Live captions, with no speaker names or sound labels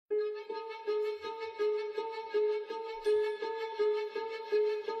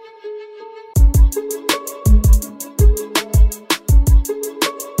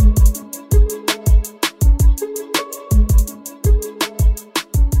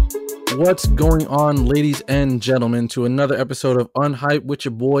What's going on, ladies and gentlemen, to another episode of Unhype with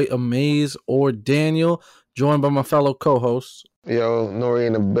your boy Amaze or Daniel, joined by my fellow co-hosts. Yo, Nori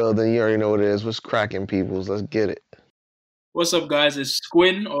in the building. You already know what it is. What's cracking, peoples? Let's get it. What's up, guys? It's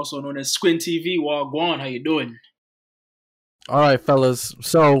Squin, also known as Squin TV. Wagwan, how you doing? All right, fellas.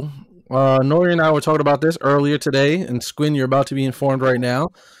 So, Nori and I were talking about this earlier today, and Squin, you're about to be informed right now.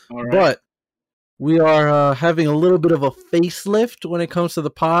 All right. But we are having a little bit of a facelift when it comes to the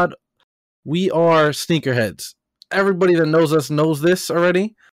pod. We are sneakerheads. Everybody that knows us knows this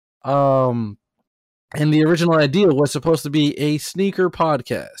already. And the original idea was supposed to be a sneaker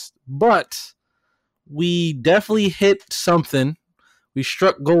podcast, but we definitely hit something. We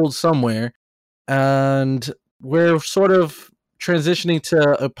struck gold somewhere, and we're sort of transitioning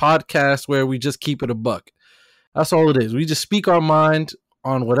to a podcast where we just keep it a buck. That's all it is. We just speak our mind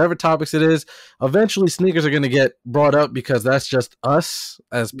on whatever topics it is. Eventually, sneakers are going to get brought up because that's just us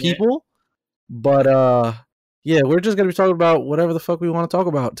as people. But, yeah, we're just going to be talking about whatever the fuck we want to talk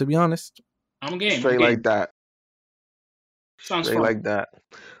about, to be honest. I'm game. Straight like that. Sounds Straight fun. like that.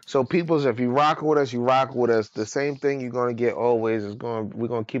 So, peoples, if you rock with us, you rock with us. The same thing you're going to get always is we're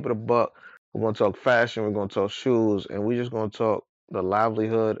going to keep it a buck. We're going to talk fashion. We're going to talk shoes. And we're just going to talk the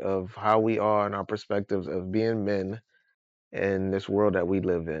livelihood of how we are and our perspectives of being men in this world that we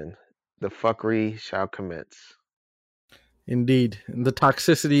live in. The fuckery shall commence. Indeed. And the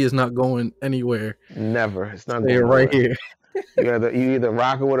toxicity is not going anywhere. Never. It's not They're going right nowhere. here. You either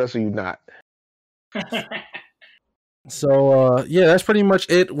rocking with us or you not. So, yeah, that's pretty much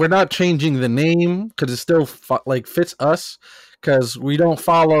it. We're not changing the name because it still fits us because we don't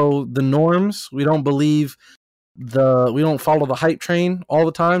follow the norms. We don't follow the hype train all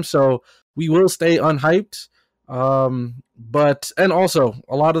the time. So we will stay unhyped. And also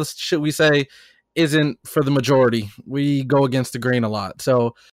a lot of the shit we say isn't for the majority. We go against the grain a lot.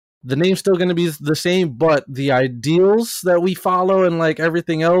 So the name's still going to be the same, but the ideals that we follow and like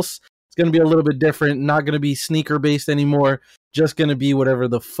everything else, it's going to be a little bit different. Not going to be sneaker based anymore. Just going to be whatever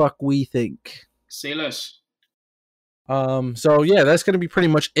the fuck we think. Say less. So yeah, that's going to be pretty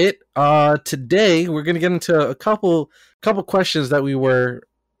much it. Today we're going to get into a couple questions that we were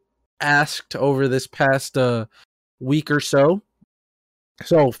asked over this past week or so.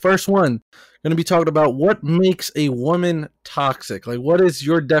 So first one, going to be talking about what makes a woman toxic. Like, what is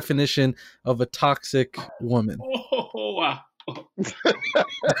your definition of a toxic woman? Oh, wow.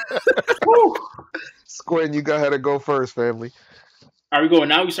 Squid, you go ahead and go first, family. Are we going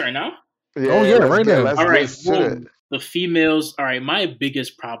now? We starting now? Yeah, right now. Let's All right. get to it. The females. All right. My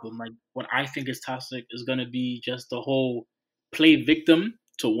biggest problem, like what I think is toxic, is going to be just the whole play victim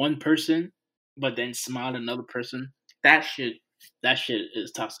to one person, but then smile at another person. That shit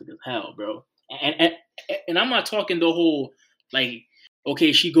is toxic as hell, bro. And I'm not talking the whole, like,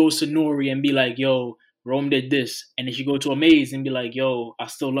 okay, she goes to Nori and be like, yo, Rome did this. And then she go to Amaze and be like, yo, I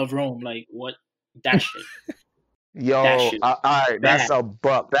still love Rome. Like, what? That shit. Yo, That shit. all right, that's Bad. a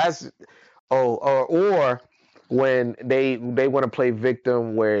buck. Or when they want to play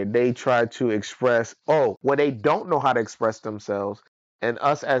victim where they try to express, when they don't know how to express themselves, and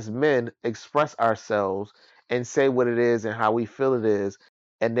us as men express ourselves and say what it is and how we feel it is,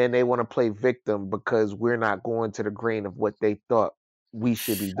 and then they want to play victim because we're not going to the grain of what they thought we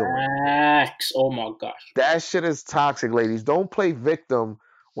should be doing. Facts. Oh my gosh. That shit is toxic, ladies. Don't play victim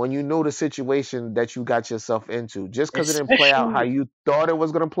when you know the situation that you got yourself into. Just because it didn't play out how you thought it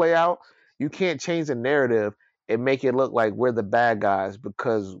was going to play out, you can't change the narrative and make it look like we're the bad guys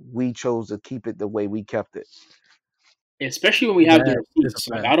because we chose to keep it the way we kept it. Especially when we have the That receipts. is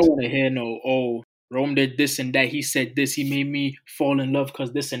a Like, fact. I don't want to hear no, Rome did this and that. He said this. He made me fall in love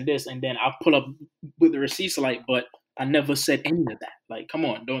because this and this. And then I pull up with the receipts, like, but I never said any of that. Like, come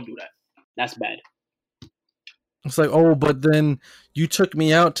on, don't do that. That's bad. It's like, oh, but then you took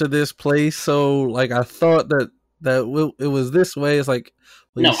me out to this place, so like I thought that it was this way. It's like,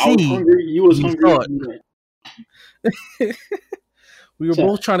 well, No, I was hungry. You was you hungry. thought. You We were So-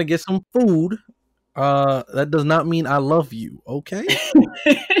 both trying to get some food. That does not mean I love you, okay?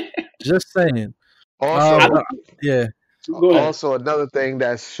 Just saying. Also, Yeah. Go ahead. also another thing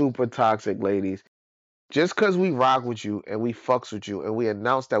that's super toxic, ladies. Just because we rock with you and we fucks with you and we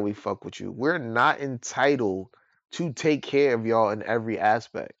announce that we fuck with you, we're not entitled to take care of y'all in every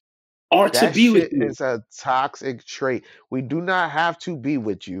aspect. Or to That be with shit you. is a toxic trait. We do not have to be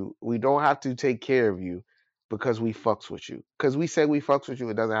with you. We don't have to take care of you because we fucks with you. Because we say we fucks with you,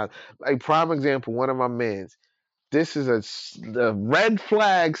 it doesn't have. Like, prime example, one of my mans. This is a red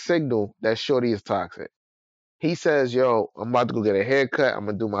flag signal that Shorty is toxic. He says, yo, I'm about to go get a haircut. I'm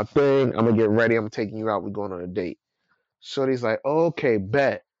going to do my thing. I'm going to get ready. I'm taking you out. We're going on a date. Shorty's like, okay,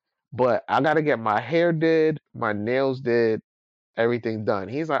 bet. but I gotta get my hair did, my nails did, everything done.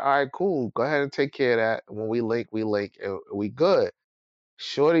 He's like, all right, cool. Go ahead and take care of that. When we link, and we good.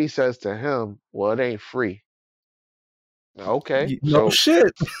 Shorty says to him, well, it ain't free. Okay, No so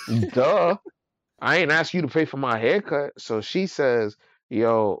shit. duh. I ain't asked you to pay for my haircut. So she says,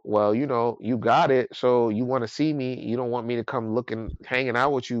 yo, well, you got it. So you want to see me. You don't want me to come looking, hanging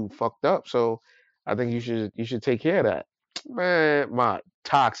out with you fucked up. So I think you should take care of that. Man,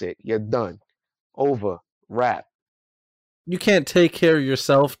 toxic. You're done. Over. Wrap. You can't take care of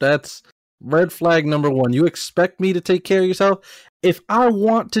yourself. That's red flag number one. You expect me to take care of yourself? If I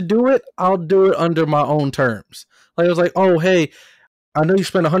want to do it, I'll do it under my own terms. Like I was like, oh hey, I know you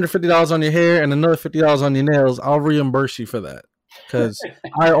spent $150 on your hair and another $50 on your nails. I'll reimburse you for that because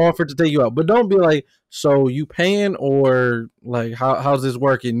I offered to take you out. But don't be like, so you paying or like how's this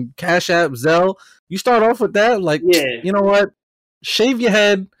working? Cash App, Zelle. You start off with that, like, you know what? Shave your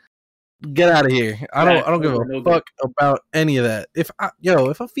head. Get out of here. I don't give a fuck about any of that. If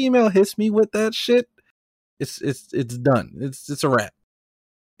a female hits me with that shit, it's done. It's a wrap.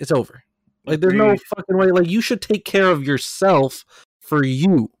 It's over. Like there's no fucking way. Like you should take care of yourself for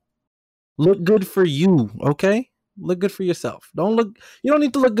you. Look good for you, okay? Look good for yourself. You don't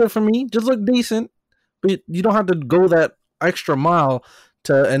need to look good for me. Just look decent. But you don't have to go that extra mile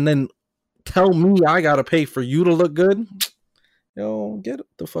and then tell me I gotta pay for you to look good. Yo, get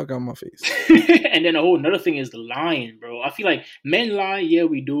the fuck out of my face. And then a whole another thing is the lying, bro. I feel like men lie, yeah,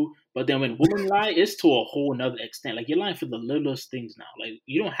 we do. But then when women lie, it's to a whole another extent. Like you're lying for the littlest things now. Like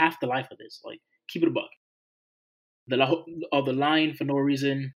you don't have to lie for this. Like keep it a buck. The lying for no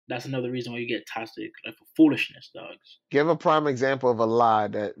reason, that's another reason why you get toxic. Like for foolishness, dogs. Give a prime example of a lie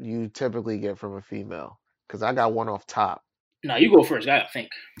that you typically get from a female. Because I got one off top. Nah, you go first. I gotta think.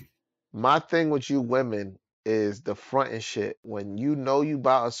 My thing with you women is the front and shit. When you know you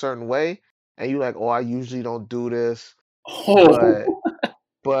about a certain way and you like, oh, I usually don't do this. Oh.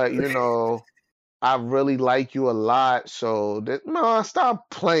 But I really like you a lot. So stop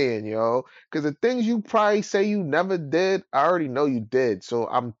playing, yo. Because the things you probably say you never did, I already know you did. So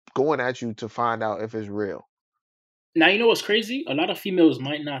I'm going at you to find out if it's real. Now, you know what's crazy? A lot of females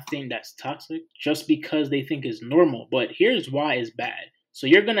might not think that's toxic just because they think it's normal. But here's why it's bad. So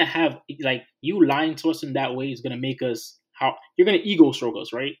you're going to have, like, you lying to us in that way is going to make us, you're going to ego stroke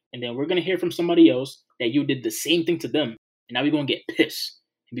us, right? And then we're going to hear from somebody else that you did the same thing to them. And now we're going to get pissed.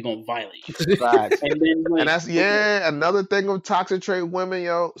 And we're going to violate you. And then, and that's, another thing of toxic trait women,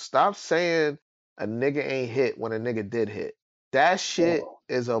 yo. Stop saying a nigga ain't hit when a nigga did hit. That shit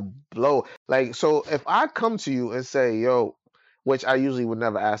is a blow. Like, so if I come to you and say, yo, which I usually would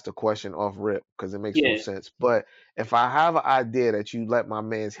never ask the question off rip because it makes no sense. But if I have an idea that you let my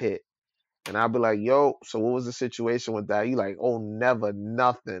man's hit, and I'll be like, yo, so what was the situation with that? You like, oh, never,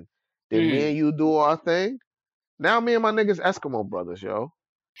 nothing. Did me and you do our thing? Now me and my niggas Eskimo brothers, yo.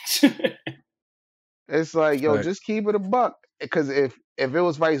 It's like, yo, just keep it a buck. Because if it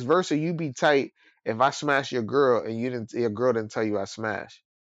was vice versa, you'd be tight if I smash your girl and your girl didn't tell you I smashed.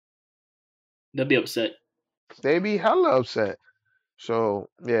 They'll be upset. They be hella upset. So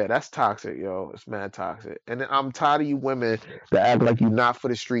yeah, that's toxic, yo. It's mad toxic. And then I'm tired of you women that act like you not for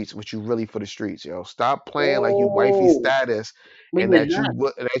the streets, but you really for the streets, yo. Stop playing like you wifey status and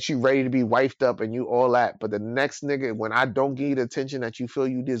that you ready to be wifed up and you all that. But the next nigga, when I don't give you the attention that you feel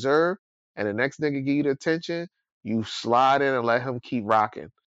you deserve, and the next nigga give you the attention, you slide in and let him keep rocking.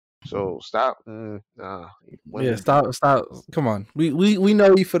 So stop. Stop. Come on. We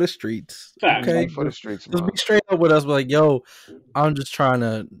know you for the streets. Okay, for the streets. Just be straight up with us. Like, yo, I'm just trying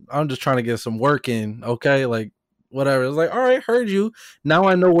to get some work in. Okay, like whatever. It's like, all right, heard you. Now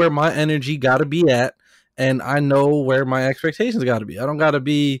I know where my energy got to be at, and I know where my expectations got to be. I don't got to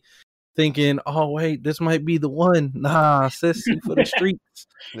be thinking, oh wait, this might be the one. Nah, sis, you for the streets.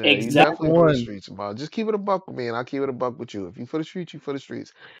 Yeah, exactly. You for the streets, bro. Just keep it a buck with me, and I'll keep it a buck with you. If you for the streets, you for the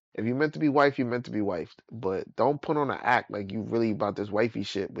streets. If you meant to be wife, you meant to be wifed. But don't put on an act like you really about this wifey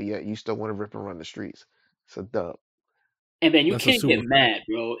shit, but yet you still want to rip and run the streets. It's a dub. And then you can't get mad,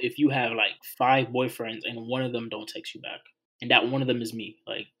 bro, if you have like 5 boyfriends and one of them don't text you back, and that one of them is me.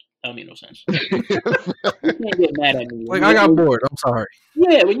 Like, that don't make no sense. You can't get mad at me. Like, I got bored. I'm sorry.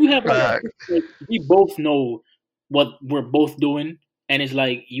 Yeah, when you have like we both know what we're both doing, and it's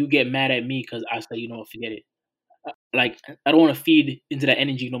like you get mad at me because I say, forget it. Like, I don't want to feed into that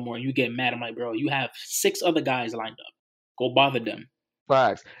energy no more. And you get mad. I'm like, bro, you have 6 other guys lined up. Go bother them.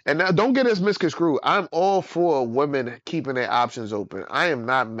 Facts. And now don't get us misconstrued. I'm all for women keeping their options open. I am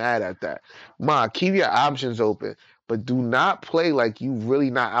not mad at that. Ma, keep your options open. but do not play like you really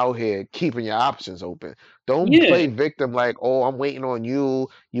not out here keeping your options open. Don't Yeah, play victim like, oh, I'm waiting on you.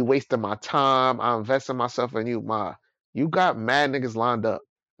 You wasting my time. I'm investing myself in you. You got mad niggas lined up.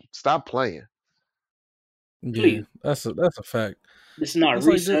 Stop playing. Yeah, please. that's a fact. This is not It's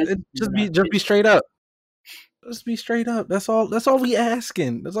like recess. just be straight up. Just be straight up. That's all. That's all we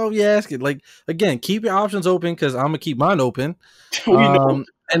asking. That's all we asking. Like again, keep your options open because I'm gonna keep mine open. We know.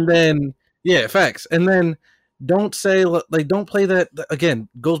 And then yeah, facts. And then don't say like don't play that again.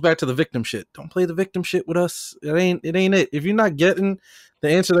 Goes back to the victim shit. Don't play the victim shit with us. It ain't it. If you're not getting the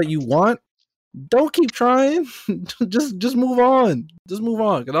answer that you want, don't keep trying. just move on. Just move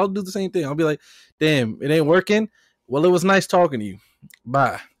on. Cause I'll do the same thing. I'll be like, damn, it ain't working. Well, it was nice talking to you.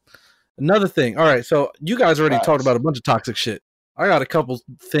 Bye. Another thing. All right, so you guys already talked about a bunch of toxic shit. I got a couple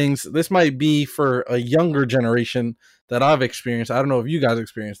things. This might be for a younger generation that I've experienced. I don't know if you guys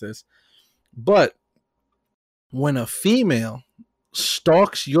experienced this, but when a female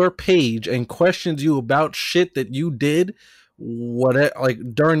stalks your page and questions you about shit that you did, what like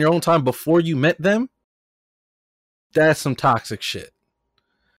during your own time before you met them, that's some toxic shit.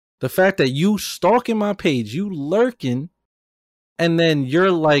 The fact that you stalking my page, you lurking, and then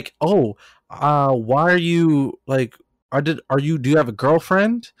you're like, oh, why are you like, do you have a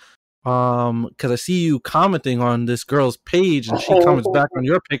girlfriend? Because I see you commenting on this girl's page and she comments back on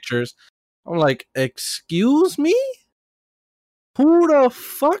your pictures. I'm like, excuse me? Who the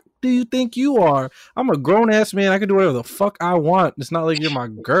fuck do you think you are? I'm a grown ass man. I can do whatever the fuck I want. It's not like you're my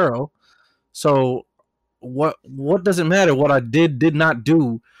girl. So what does it matter what I did not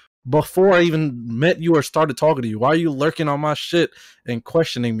do before I even met you or started talking to you? Why are you lurking on my shit and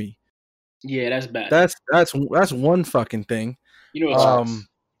questioning me? Yeah, that's bad. That's one fucking thing. You know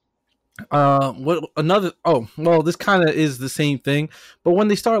what's what another? Oh, well, this kind of is the same thing, but when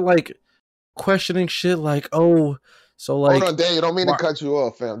they start like questioning shit, like, oh, so like, hold on, Daniel. Don't mean to cut you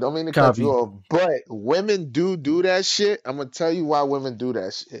off, fam. Don't mean to cut you off. But women do that shit. I'm gonna tell you why women do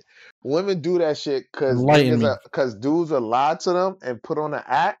that shit. Women do that shit because dudes are lied to them and put on an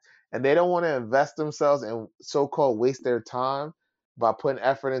act, and they don't want to invest themselves and so-called waste their time by putting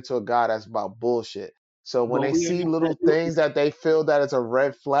effort into a guy that's about bullshit. So when they see little things that they feel that it's a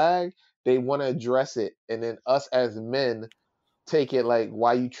red flag, they want to address it, and then us as men take it like,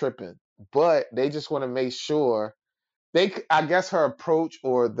 why you tripping? But they just want to make sure I guess her approach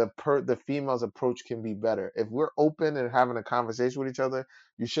or the female's approach can be better. If we're open and having a conversation with each other,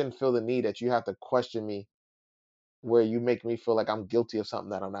 you shouldn't feel the need that you have to question me where you make me feel like I'm guilty of something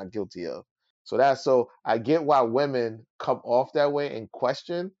that I'm not guilty of. So I get why women come off that way and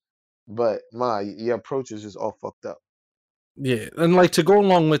question, but your approach is just all fucked up. Yeah, and like to go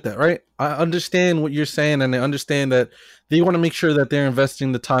along with that, right? I understand what you're saying, and I understand that they want to make sure that they're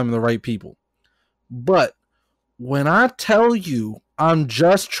investing the time in the right people. But when I tell you I'm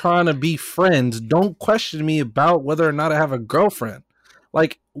just trying to be friends, don't question me about whether or not I have a girlfriend.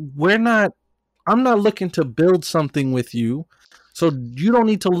 Like, I'm not looking to build something with you, so you don't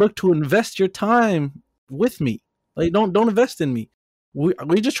need to look to invest your time with me. Like, don't invest in me.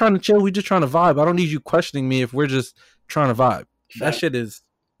 We just trying to chill. We just trying to vibe. I don't need you questioning me if we're just trying to vibe. That shit is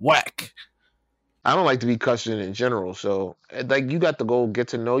whack. I don't like to be questioned in general. So, like, you got the go get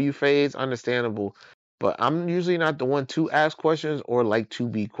to know you phase, understandable. But I'm usually not the one to ask questions or like to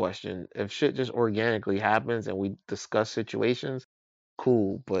be questioned. If shit just organically happens and we discuss situations,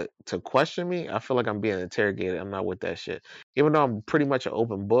 cool. But to question me, I feel like I'm being interrogated. I'm not with that shit. Even though I'm pretty much an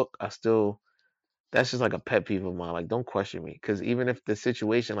open book, that's just like a pet peeve of mine. Like, don't question me. Because even if the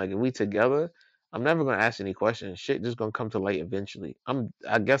situation, like, if we together, I'm never going to ask any questions. Shit just going to come to light eventually.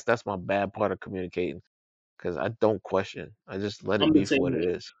 I guess that's my bad part of communicating. Because I don't question. I just let it be for what it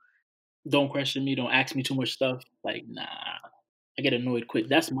is. Don't question me. Don't ask me too much stuff. Like, nah. I get annoyed quick.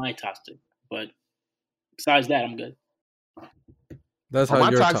 That's my toxic. But besides that, I'm good. That's how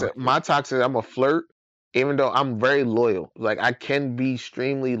you're toxic. My toxic, I'm a flirt, even though I'm very loyal. Like, I can be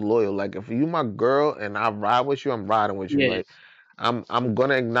extremely loyal. Like, if you my girl and I ride with you, I'm riding with you. Yeah. Like, I'm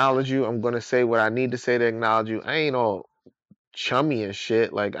gonna acknowledge you. I'm gonna say what I need to say to acknowledge you. I ain't all chummy and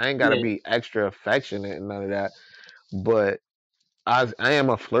shit. Like, I ain't gotta be extra affectionate and none of that. But I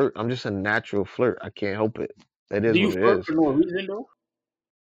am a flirt. I'm just a natural flirt. I can't help it. That is what it is. Do you flirt for no reason though?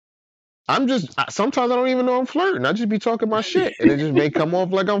 Sometimes I don't even know I'm flirting. I just be talking my shit, and it just may come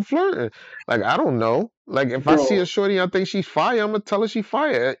off like I'm flirting. Like, I don't know. Like, if I see a shorty, I think she's fire, I'm gonna tell her she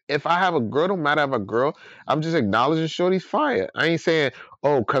fire. If I have a girl, don't matter if I have a girl, I'm just acknowledging shorty's fire. I ain't saying,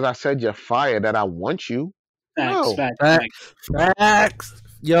 oh, because I said you're fire that I want you. Facts.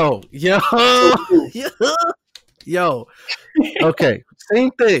 Yo. Yo. Okay.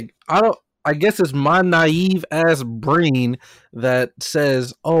 Same thing. I guess it's my naive ass brain that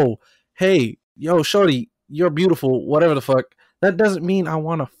says, "Oh, hey, yo, shorty, you're beautiful, whatever the fuck." That doesn't mean I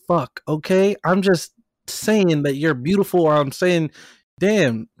want to fuck, okay? I'm just saying that you're beautiful, or I'm saying,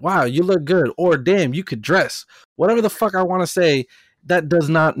 "Damn, wow, you look good," or "Damn, you could dress." Whatever the fuck I want to say, that does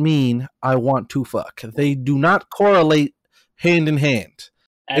not mean I want to fuck. They do not correlate hand in hand.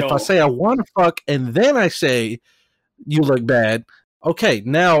 At If I all. say I want to fuck and then I say you look bad, okay,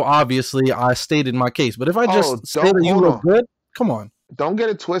 now obviously I stated my case. But if I just say that you hold look on. good, come on. Don't get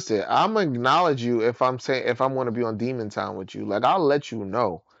it twisted. I'm gonna acknowledge you if I'm want to be on Demon Time with you. Like I'll let you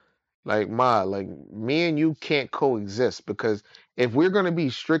know. Like like me and you can't coexist because if we're gonna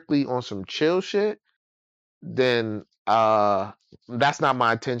be strictly on some chill shit, then that's not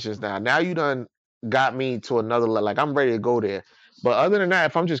my intentions now. Now you done got me to another level. Like I'm ready to go there. But other than that,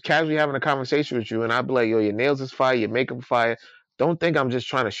 if I'm just casually having a conversation with you and I be like, yo, your nails is fire, your makeup is fire, don't think I'm just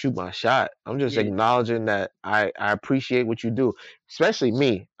trying to shoot my shot. I'm just Yeah. acknowledging that I appreciate what you do. Especially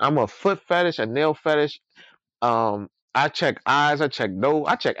me. I'm a foot fetish, a nail fetish. I check eyes, I check nose,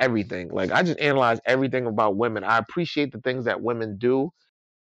 I check everything. Like I just analyze everything about women. I appreciate the things that women do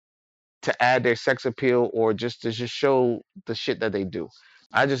to add their sex appeal or just to just show the shit that they do.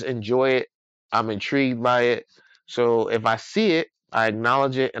 I just enjoy it. I'm intrigued by it. So if I see it, I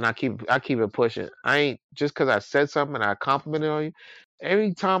acknowledge it and I keep it pushing. I ain't just because I said something and I complimented on you.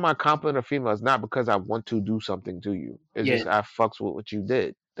 Every time I compliment a female, it's not because I want to do something to you. It's Yeah. just I fucks with what you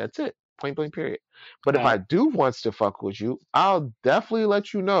did. That's it. Point blank period. But if Uh, I do wants to fuck with you, I'll definitely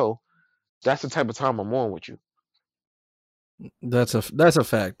let you know that's the type of time I'm on with you. That's a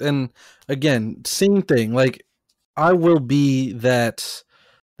fact. And again, same thing. Like I will be that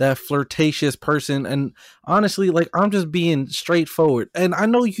flirtatious person, and honestly, like I'm just being straightforward. And I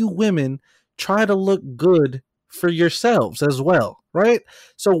know you women try to look good for yourselves as well, right?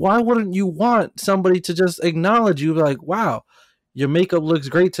 So why wouldn't you want somebody to just acknowledge you, like, wow, your makeup looks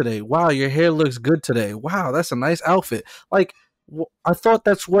great today, wow, your hair looks good today, wow, that's a nice outfit. Like I thought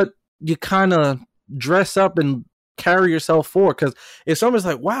that's what you kind of dress up and carry yourself for. Because if someone's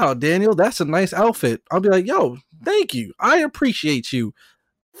like, wow, Daniel, that's a nice outfit, I'll be like, yo, thank you, I appreciate you,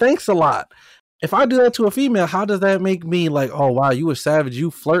 thanks a lot. If I do that to a female, how does that make me like, oh wow, you a savage,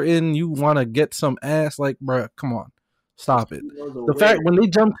 you flirting, you want to get some ass? Like, bruh, come on, stop it. The fact when they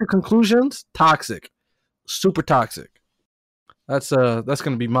jump to conclusions, toxic, super toxic. That's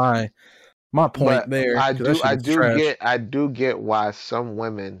gonna be my point But there. I 'Cause that do shit is trash. I do get why some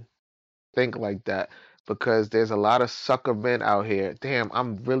women think like that because there's a lot of sucker men out here. Damn,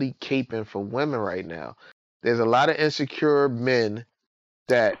 I'm really caping for women right now. There's a lot of insecure men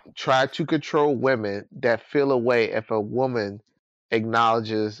that try to control women that feel a way if a woman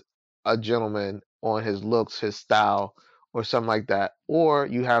acknowledges a gentleman on his looks, his style, or something like that. Or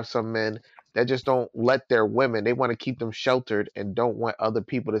you have some men that just don't let their women, they want to keep them sheltered and don't want other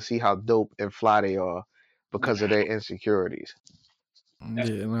people to see how dope and fly they are because of their insecurities.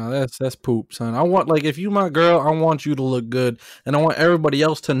 Yeah, no, that's poop, son. I want, like, if you my girl, I want you to look good, and I want everybody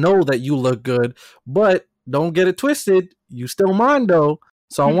else to know that you look good. But don't get it twisted, you still mine though.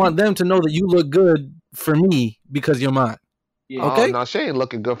 So I want them to know that you look good for me because you're mine. Yeah. Oh Okay? no, she ain't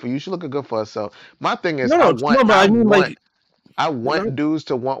looking good for you. She looking good for herself. My thing is, No, no, but I mean, like, I want dudes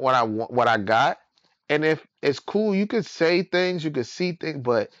to want what I got. And if it's cool, you could say things, you could see things,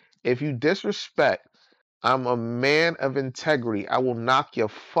 but if you disrespect, I'm a man of integrity. I will knock your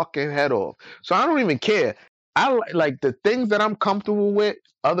fucking head off. So I don't even care. Like the things that I'm comfortable with,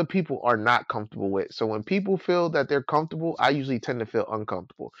 other people are not comfortable with. So when people feel that they're comfortable, I usually tend to feel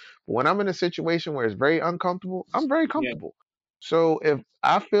uncomfortable. But when I'm in a situation where it's very uncomfortable, I'm very comfortable. So if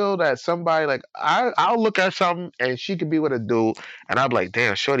I feel that somebody like I'll look at something and she could be with a dude and I'm like,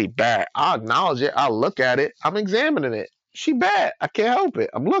 damn, shorty bad. I'll acknowledge it. I'll look at it. I'm examining it. She bad. I can't help it.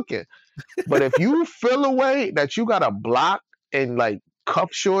 I'm looking. But if you feel a way that you got to block and like cuff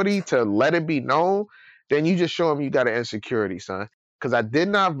shorty to let it be known, then you just show him you got an insecurity, son. Because I did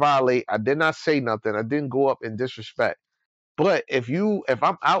not violate. I did not say nothing. I didn't go up in disrespect. But if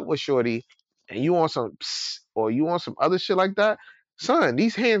I'm out with shorty and you want some psst, or you want some other shit like that, son,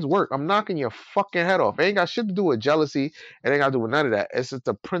 these hands work. I'm knocking your fucking head off. It ain't got shit to do with jealousy. It ain't got to do with none of that. It's just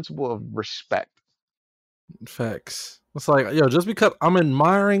the principle of respect. facts. It's like, yo, just because I'm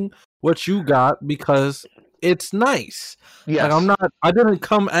admiring what you got because it's nice. Yes. Like I didn't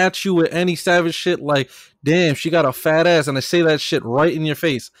come at you with any savage shit like, damn, she got a fat ass, and I say that shit right in your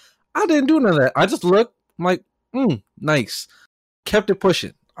face. I didn't do none of that. I just looked, I'm like, nice. Kept it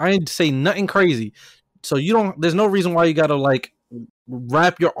pushing. I didn't say nothing crazy. So there's no reason why you gotta like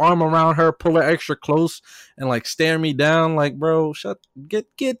wrap your arm around her, pull her extra close, and like stare me down. Like, bro,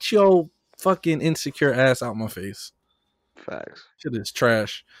 get your fucking insecure ass out my face. Facts. Shit is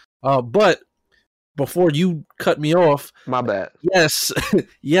trash. But before you cut me off, My bad. yes,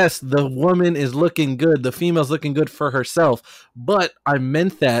 yes, the woman is looking good. The female's looking good for herself. But I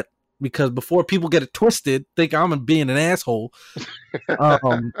meant that because before people get it twisted, think I'm being an asshole.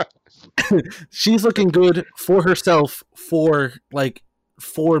 She's looking good for herself, for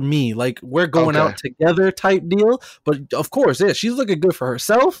me. Like, we're going out together type deal. But of course, yeah, she's looking good for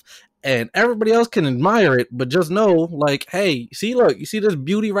herself, and everybody else can admire it. But just know, like, hey, look, you see this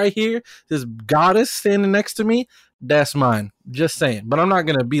beauty right here, this goddess standing next to me? That's mine. Just saying. But I'm not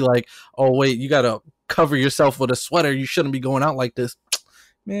gonna be like, oh wait, you gotta cover yourself with a sweater. You shouldn't be going out like this,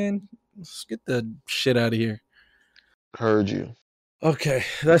 man. Let's get the shit out of here. Heard you. Okay,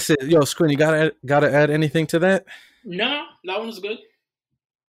 that's it. Yo, Squin, you gotta add anything to that? No, that one was good.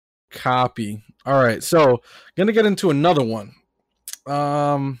 Copy. All right, so gonna get into another one.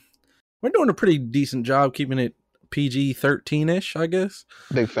 We're doing a pretty decent job keeping it PG-13-ish, I guess.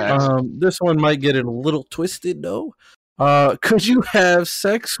 Big facts. This one might get it a little twisted though. Could you have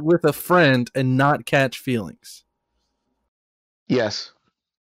sex with a friend and not catch feelings? Yes.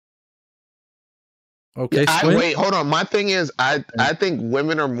 Okay, wait, hold on. My thing is, I think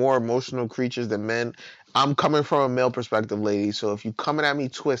women are more emotional creatures than men. I'm coming from a male perspective, lady. So if you coming at me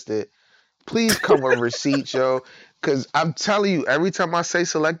twisted, please come with receipts, yo. Because I'm telling you, every time I say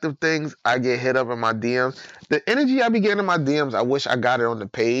selective things, I get hit up in my DMs. The energy I be getting in my DMs, I wish I got it on the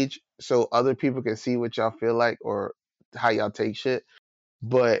page so other people can see what y'all feel like or how y'all take shit.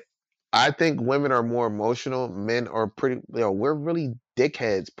 But I think women are more emotional. Men are pretty, we're really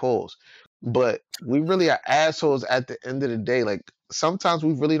dickheads, pulls. But we really are assholes at the end of the day. Like, sometimes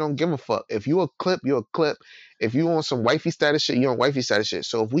we really don't give a fuck. If you a clip, you're a clip. If you on some wifey status shit, you on wifey status shit.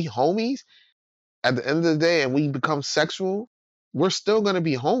 So if we homies at the end of the day and we become sexual, we're still gonna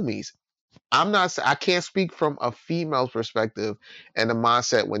be homies. I can't speak from a female's perspective and the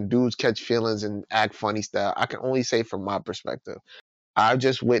mindset when dudes catch feelings and act funny style. I can only say from my perspective. I've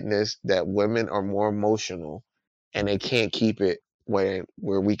just witnessed that women are more emotional and they can't keep it where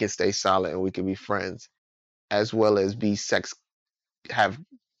we can stay solid and we can be friends as well as have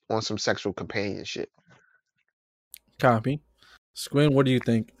on some sexual companionship. Copy. Squin, what do you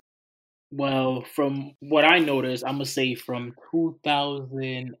think? Well, from what I noticed, I'm gonna say from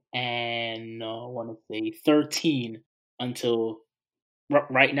 2013 until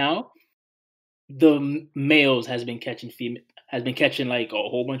right now, the males has been catching like a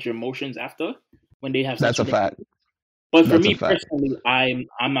whole bunch of emotions after when they have sex. That's a fact. But for me personally,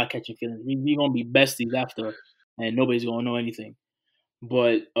 I'm not catching feelings. We gonna be besties after, and nobody's gonna know anything.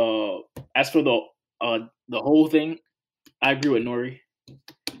 But as for the whole thing, I agree with Nori.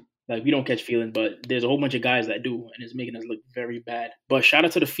 Like, we don't catch feelings, but there's a whole bunch of guys that do, and it's making us look very bad. But shout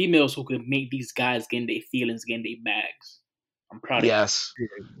out to the females who could make these guys getting their feelings, getting their bags. I'm proud of you. Yes.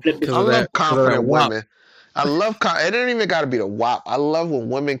 I love confident women. I love it don't even gotta be the WAP. I love when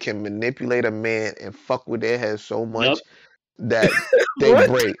women can manipulate a man and fuck with their head so much that they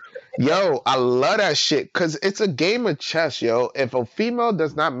break. Yo, I love that shit because it's a game of chess, yo. If a female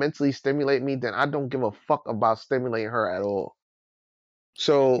does not mentally stimulate me, then I don't give a fuck about stimulating her at all.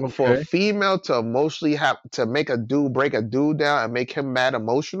 So for a female to emotionally to make a dude break a dude down and make him mad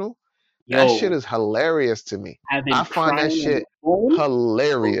emotional, that shit is hilarious to me. I find that shit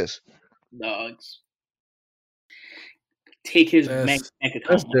hilarious. Dogs. Take his bank account.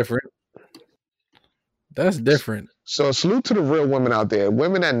 That's different. That's different. So salute to the real women out there.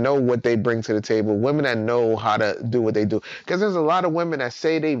 Women that know what they bring to the table. Women that know how to do what they do. Because there's a lot of women that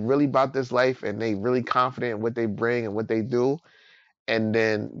say they really about this life and they really confident in what they bring and what they do. And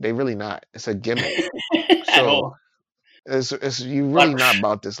then they really not. It's a gimmick. So it's you really not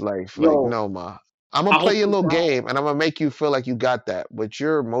about this life. Like, no, ma. I'm gonna play your little game and I'm gonna make you feel like you got that, but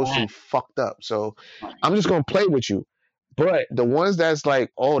you're mostly fucked up. So I'm just gonna play with you. But the ones that's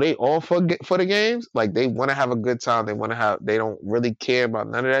like, oh, they all for the games, like they want to have a good time. They don't really care about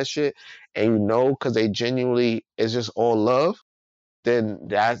none of that shit. And because they genuinely, it's just all love. Then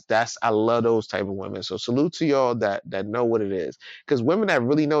that's I love those type of women. So salute to y'all that know what it is. Because women that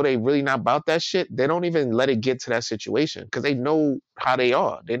really know they really not about that shit, they don't even let it get to that situation because they know how they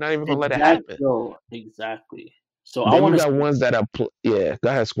are. They're not even gonna let it happen. Exactly. So then I want to got ones that are go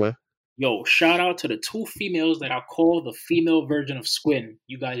ahead, Squin. Yo, shout out to the two females that I call the female version of Squin.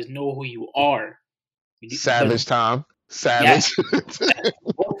 You guys know who you are. Savage time. Savage. Yes.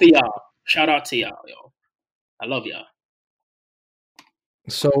 Both of y'all. Shout out to y'all, yo. I love y'all.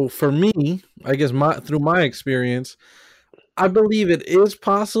 So for me, I guess through my experience, I believe it is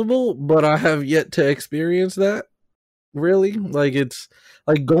possible, but I have yet to experience that. really. Like it's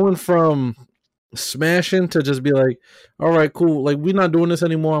like going from smashing to just be like, all right, cool. Like we're not doing this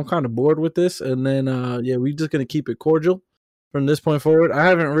anymore. I'm kind of bored with this, and then yeah, we're just gonna keep it cordial from this point forward. I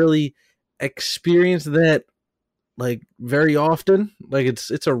haven't really experienced that like very often. Like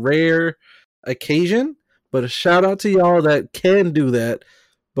it's a rare occasion, but a shout out to y'all that can do that.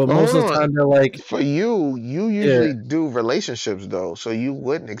 But But most hold of the on, time they're like, for you yeah, usually do relationships though, so you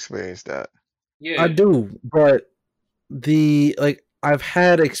wouldn't experience that. I Yeah. do, but the like I've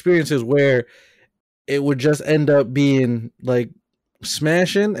had experiences where it would just end up being like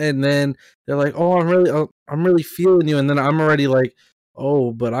smashing, and then they're like, "Oh, I'm really feeling you," and then I'm already like,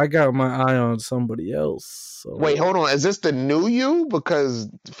 "Oh, but I got my eye on somebody else." Wait, So hold on. Is this the new you? Because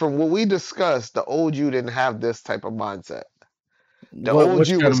from what we discussed, the old you didn't have this type of mindset. The old which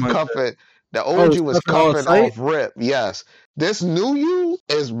you kind of was mindset? cuffing. The Oh, old it's you was nothing on cuffing site. off rip. Yes. This new you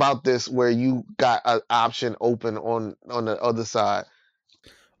is about this where you got an option open on the other side.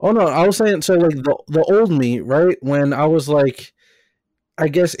 Oh no, I was saying so like the old me, right? When I was like, I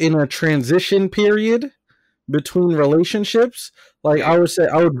guess in a transition period between relationships, like Yeah. I would say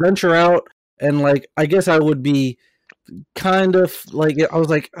I would venture out and like I guess I would be kind of like I was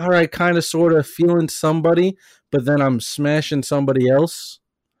like, all right, kind of sort of feeling somebody, but then I'm smashing somebody else.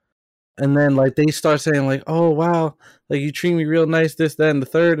 And then like they start saying like, "Oh wow, like you treat me real nice, this, that, and the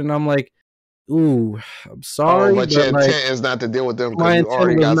third," and I'm like, "Ooh, I'm Oh, sorry, but your but like intent is not to deal with them because my you intent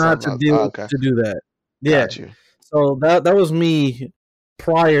already was got not something to else. Oh, deal okay. to do that." Yeah. Got you. So that was me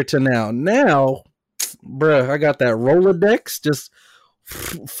prior to now. Now, bruh, I got that Rolodex just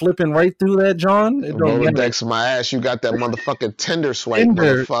flipping right through that, John. It don't matter. Rolodex my ass. You got that motherfucking Tinder swipe,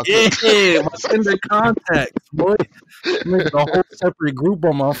 Tinder, motherfucker. yeah, my Tinder contacts, boy. Making a whole separate group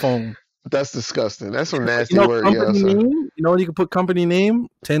on my phone. That's disgusting. That's some You nasty know, work, yo, company son. name. You know, you can put company name.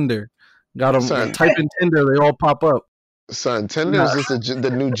 Tinder. Got them. Son, Type in Tinder, they all pop up. son, Tinder Nah, is just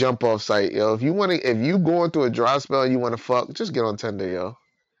the new jump off site, yo. If you going through a dry spell and you want to fuck, just get on Tinder, yo.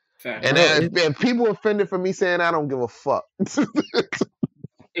 And Facts. bro, if people offended for me saying I don't give a fuck,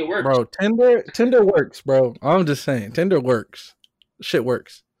 It works. bro, Tinder works, bro. I'm just saying, Tinder works. Shit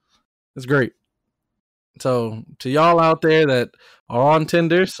works. It's great. So to y'all out there that are on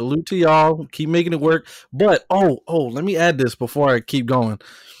Tinder, salute to y'all. Keep making it work. But let me add this before I keep going.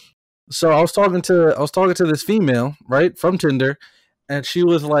 So I was talking to this female, right, from Tinder, and she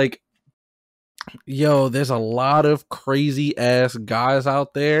was like, "Yo, there's a lot of crazy ass guys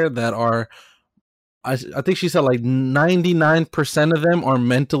out there that are I think she said like 99% of them are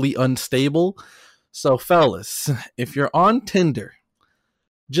mentally unstable. So fellas, if you're on Tinder,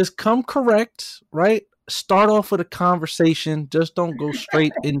 just come correct, right? Start off with a conversation. Just don't go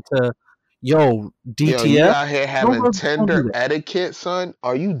straight into yo yo, you DTF. out here Don't having go, don't do Tinder that. etiquette, son?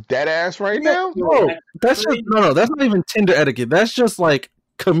 Are you dead ass right Yeah, now? Yo, bro, that's that's just crazy. no. That's not even Tinder etiquette. That's just like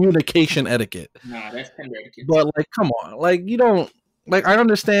communication etiquette. Nah, that's Tinder etiquette. But like, come on, like you don't like. I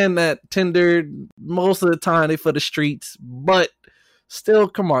understand that Tinder most of the time they for the streets, but still,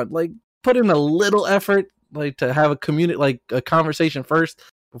 come on, like put in a little effort, like to have a like a conversation first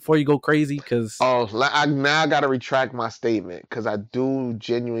before you go crazy. Because Oh, now I gotta retract my statement because I do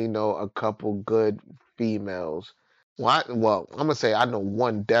genuinely know a couple good females. Well, I'm gonna say I know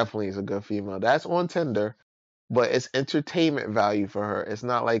one definitely is a good female. That's on Tinder, but it's entertainment value for her. It's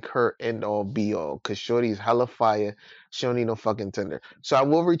not like her end all be all because Shorty's hella fire. She don't need no fucking Tinder. So I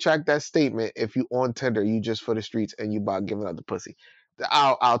will retract that statement. If you on Tinder, you just for the streets and you about giving out the pussy.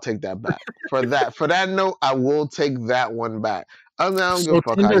 I'll take that back. For that note, I will take that one back. Other than that, I don't give a so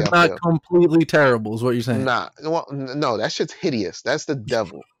fuck how Tinder's y'all not feel. completely terrible, is what you're saying. Nah, well, no, that shit's hideous. That's the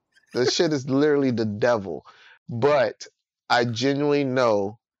devil. This shit is literally the devil. But I genuinely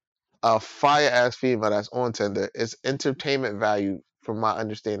know a fire ass female that's on Tinder is entertainment value from my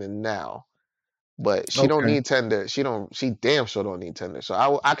understanding now. But she don't Okay, need Tinder. She damn sure don't need Tinder.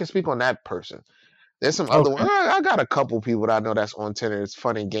 So I can speak on that person. There's some other one. okay, I got a couple people that I know that's on Tinder. It's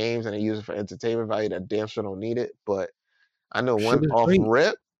fun and games and they use it for entertainment value that damn sure don't need it. But I know shit one is off great.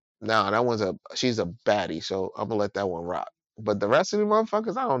 rip. No, she's a baddie, so I'm gonna let that one rock. But the rest of the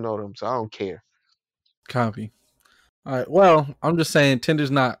motherfuckers, I don't know them, so I don't care. Copy. All right. Well, I'm just saying Tinder's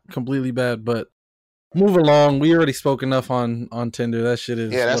not completely bad, but move along. We already spoke enough on Tinder. That shit Yeah,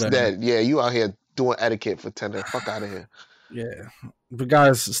 is that's whatever. dead. Yeah, you out here doing etiquette for Tinder. Fuck out of here. Yeah. But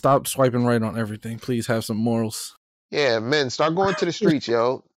guys, stop swiping right on everything. Please have some morals. Yeah, men, start going to the streets,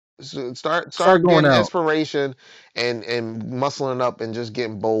 yo. Start Start going getting out. inspiration and muscling up and just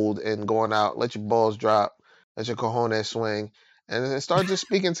getting bold and going out. Let your balls drop. Let your cojones swing. And then start just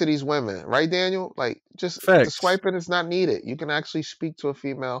speaking to these women, right, Daniel? Like, just the Facts. swiping is not needed. You can actually speak to a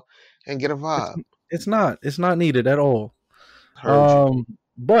female and get a It's vibe. It's not. It's not needed at all. Heard you.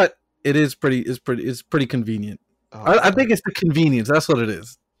 But it's pretty convenient. I think it's the convenience. That's what it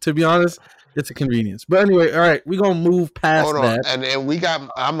is. To be honest, it's a convenience. But anyway, all right, we're gonna move past Hold on, that. and we got.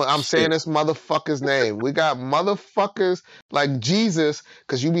 I'm saying this motherfucker's name. We got motherfuckers like Jesus,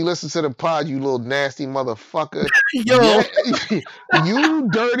 because you be listening to the pod, you little nasty motherfucker. Yo, you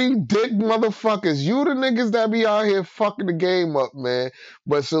dirty dick motherfuckers. You the niggas that be out here fucking the game up, man.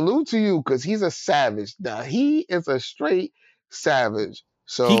 But salute to you, because he's a savage. Now he is a straight savage.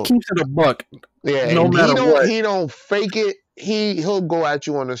 So he keeps it a buck. yeah, no matter what. He don't fake it. He'll go at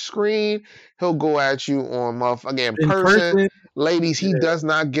you on the screen. He'll go at you on motherfucking In person. Ladies, he does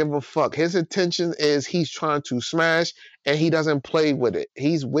not give a fuck. His intention is he's trying to smash, and he doesn't play with it.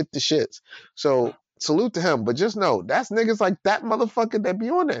 He's with the shits. So salute to him. But just know that's niggas like that motherfucker that be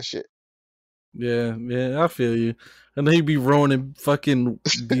on that shit. Yeah, I feel you. And they be ruining fucking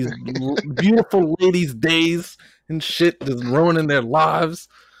these beautiful ladies' days and shit, just ruining their lives.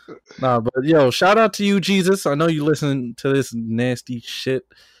 Nah, but yo, shout out to you, Jesus. I know you listen to this nasty shit.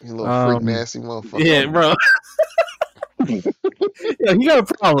 You little freak nasty motherfucker. Yeah, bro. Yeah, he got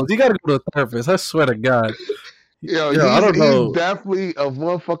problems. You gotta go to a therapist. I swear to God. Yo, I don't know. He's definitely a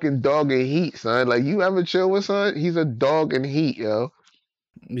motherfucking dog in heat, son. Like, you ever chill with son? He's a dog in heat, yo.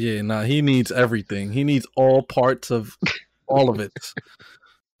 Yeah, nah, he needs everything. He needs all parts of all of it.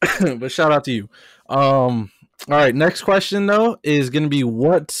 But shout out to you. All right, next question though is gonna be,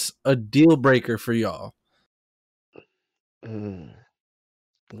 what's a deal breaker for y'all? What is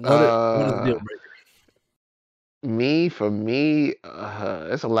a deal breaker? For me,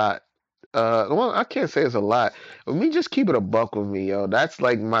 it's a lot. Well, I can't say it's a lot. With me, just keep it a buck with me, yo. That's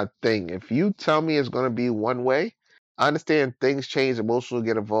like my thing. If you tell me it's gonna be one way, I understand things change, emotions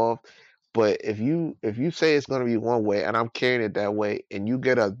get involved. But if you say it's gonna be one way and I'm carrying it that way, and you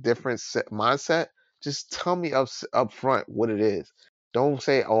get a different mindset, just tell me up front what it is. Don't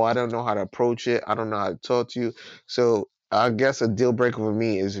say, "Oh, I don't know how to approach it. I don't know how to talk to you." So I guess a deal breaker for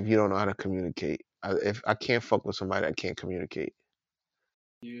me is if you don't know how to communicate. If I can't fuck with somebody that can't communicate.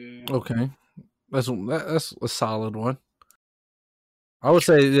 Yeah. Okay, that's a solid one. I would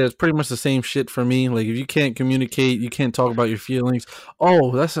say it's pretty much the same shit for me. Like, if you can't communicate, you can't talk about your feelings.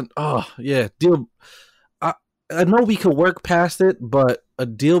 Deal. I know we could work past it, but a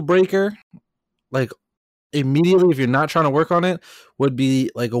deal breaker, like immediately, if you're not trying to work on it, would be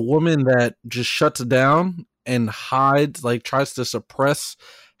like a woman that just shuts down and hides, like tries to suppress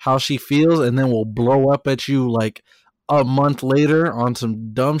how she feels, and then will blow up at you like a month later on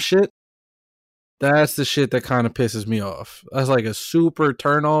some dumb shit. That's the shit that kind of pisses me off. That's like a super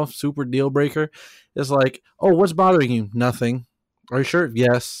turn off, super deal breaker. It's like, oh, what's bothering you? Nothing. Are you sure?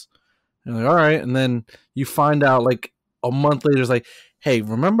 Yes. You're like, all right. And then you find out like a month later, it's like, hey,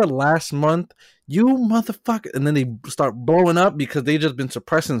 remember last month? You motherfucker. And then they start blowing up because they just been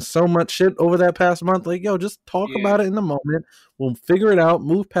suppressing so much shit over that past month. Like, yo, just talk about it in the moment. We'll figure it out,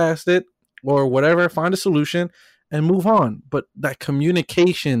 move past it, or whatever, find a solution and move on. But that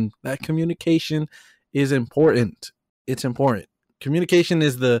communication is important. It's important. Communication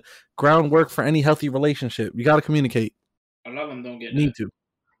is the groundwork for any healthy relationship. You got to communicate. A lot of them don't get it. Need to.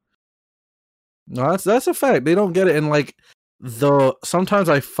 No, that's a fact. They don't get it. And like sometimes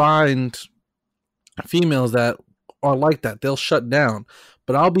I find females that are like that. They'll shut down,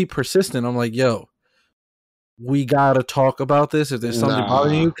 but I'll be persistent. I'm like, yo, we gotta talk about this if there's something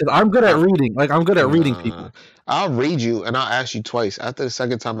bothering you, because I'm good at reading. Like, I'm good at reading people. I'll read you and I'll ask you twice. After the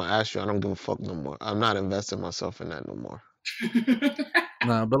second time I ask you, I don't give a fuck no more. I'm not investing myself in that no more.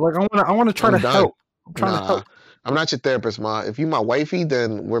 Nah, but like I want to try to help. I'm trying to help. I'm not your therapist, ma. If you my wifey,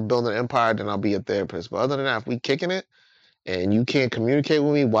 then we're building an empire. Then I'll be a therapist. But other than that, if we kicking it and you can't communicate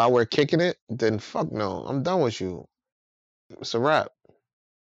with me while we're kicking it, then fuck no. I'm done with you. It's a wrap.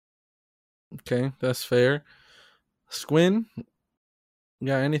 Okay, that's fair. Squin, you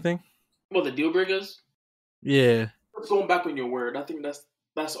got anything? Well, the deal breakers? Yeah. Just going back on your word. I think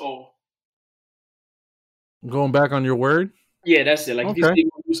that's all. Going back on your word? Yeah, that's it. Like, if you say you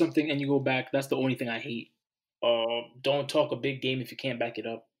do something and you go back, that's the only thing I hate. Don't talk a big game if you can't back it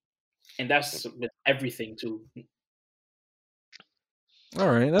up. And that's with everything, too. All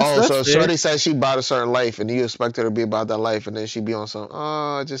right. So Shorty said she bought a certain life, and you expect her to be about that life, and then she be on some,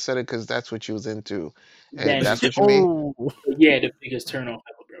 I just said it because that's what you was into. And that's what you mean? Yeah, the biggest turn off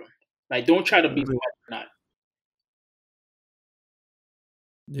ever, bro. Like, don't try to be what you're not.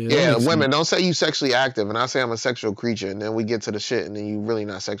 Yeah, women, don't say you sexually active, and I say I'm a sexual creature, and then we get to the shit, and then you really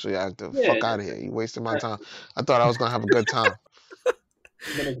not sexually active. Yeah, fuck out of here. You wasted my time. I thought I was going to have a good time. But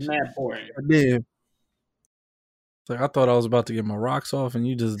it's mad boring. Damn. Like, I thought I was about to get my rocks off, and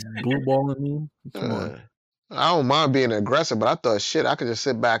you just blue balling me. Come on. I don't mind being aggressive, but I thought, shit, I could just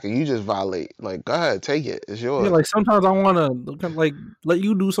sit back and you just violate. Like, go ahead, take it. It's yours. Yeah, like sometimes I want to like let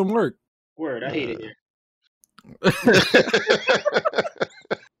you do some work. Word, I hate it here.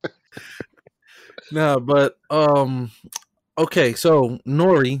 Nah, but okay. So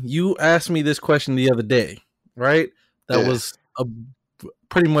Nori, you asked me this question the other day, right? That was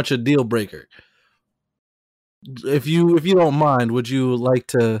pretty much a deal breaker. If you don't mind, would you like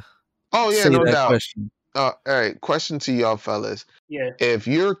to? Oh yeah, say no that doubt. question? All right, question to y'all fellas. Yeah. If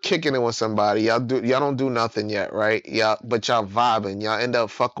you're kicking it with somebody, y'all don't do nothing yet, right? But y'all vibing, y'all end up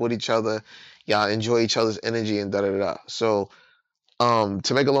fucking with each other, y'all enjoy each other's energy and da da da. So,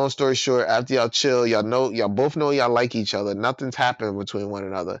 to make a long story short, after y'all chill, y'all both know y'all like each other. Nothing's happened between one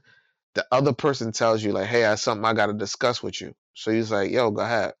another. The other person tells you like, "Hey, I have something I gotta discuss with you." So he's like, "Yo, go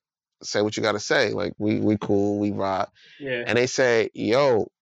ahead, say what you gotta say. Like, we cool, we rock." Yeah. And they say, "Yo,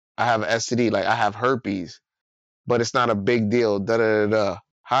 I have an STD, like I have herpes, but it's not a big deal." Da da da da.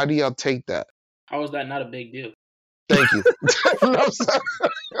 How do y'all take that? How is that not a big deal? Thank you. No,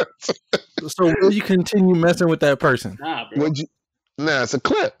 So will you continue messing with that person? Nah, bro. would you? Nah, it's a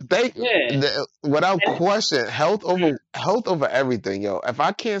clip. Without question, health over everything, yo. If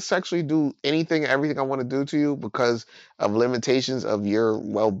I can't sexually do everything I want to do to you because of limitations of your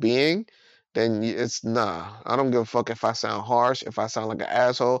well-being, then it's nah. I don't give a fuck if I sound harsh, if I sound like an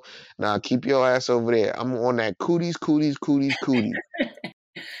asshole. Nah, keep your ass over there. I'm on that cooties.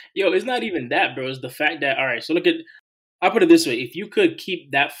 Yo, it's not even that, bro. It's the fact that, all right, so I'll put it this way. If you could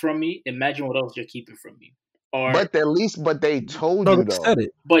keep that from me, imagine what else you're keeping from me. Or, but they told No, you they though. said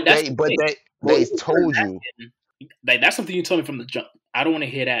it. but that's They told you. Like, that's something you told me from the jump. I don't want to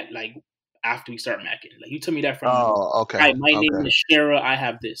hear that, like, after we start macking. Like, you told me that from Oh, okay. Hi, my name is Shara. I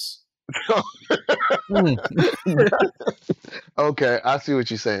have this. Okay, I see what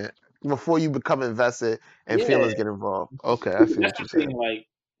you're saying. Before you become invested and feelings get involved. Okay, I see what you're saying. Like,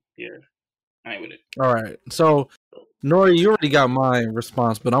 yeah, I ain't with it. All right. So, Nori, you already got my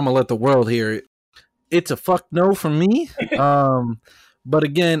response, but I'm gonna let the world hear it. It's a fuck no from me. But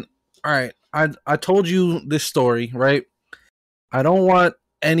again, all right. I told you this story, right? I don't want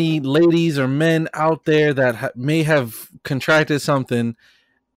any ladies or men out there that may have contracted something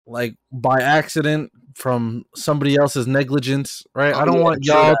like by accident from somebody else's negligence, right? I don't want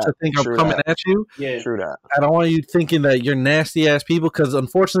y'all to think I'm coming at you. Yeah, true that. I don't want you thinking that you're nasty ass people, because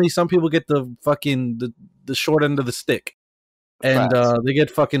unfortunately some people get the fucking the short end of the stick, and they get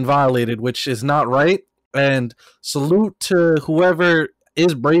fucking violated, which is not right. And salute to whoever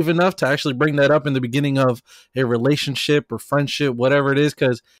is brave enough to actually bring that up in the beginning of a relationship or friendship, whatever it is,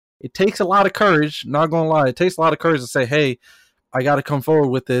 because it takes a lot of courage. Not gonna lie, it takes a lot of courage to say, "Hey, I got to come forward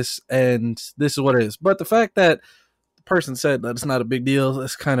with this, and this is what it is." But the fact that the person said that it's not a big deal,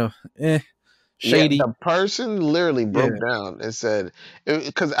 that's kind of shady. Yeah, the person literally broke down and said,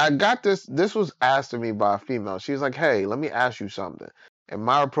 because I got this was asked of me by a female. She was like, "Hey, let me ask you something." And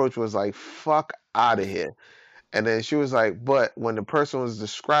my approach was like, "Fuck out of here." And then she was like, "But when the person was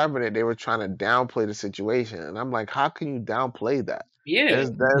describing it, they were trying to downplay the situation." And I'm like, "How can you downplay that?" Yeah,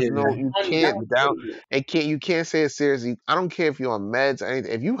 no, you can't say it seriously. I don't care if you're on meds or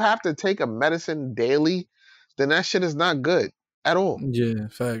anything. If you have to take a medicine daily, then that shit is not good at all. Yeah,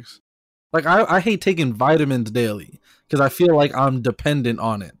 facts. Like I hate taking vitamins daily because I feel like I'm dependent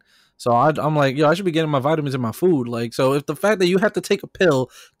on it. So I'm like, yo, I should be getting my vitamins in my food. Like, so if the fact that you have to take a pill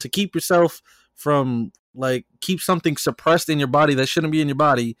to keep yourself from keep something suppressed in your body that shouldn't be in your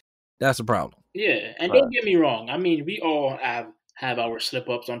body, that's a problem. Yeah, and don't get me wrong. I mean, we all have our slip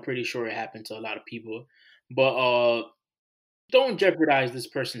ups. I'm pretty sure it happened to a lot of people, but don't jeopardize this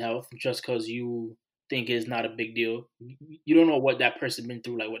person's health just because you think it's not a big deal. You don't know what that person been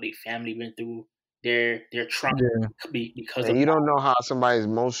through, like what their family been through, their trauma because and you don't know how somebody's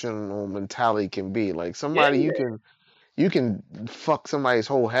emotional mentality can be. Like somebody you can fuck somebody's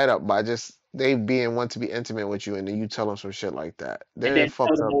whole head up by just they want to be intimate with you, and then you tell them some shit like that. They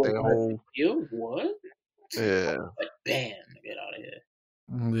fucked up their whole. What? Yeah. Like, bam, get out of here.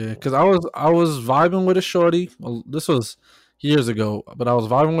 Yeah, because I was vibing with a shorty. Well, this was years ago, but I was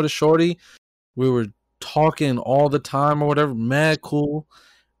vibing with a shorty. We were talking all the time or whatever, mad cool.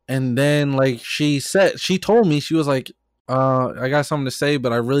 And then she told me, she was like, I got something to say,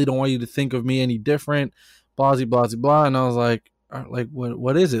 but I really don't want you to think of me any different. Blah, blah, blah. And I was like,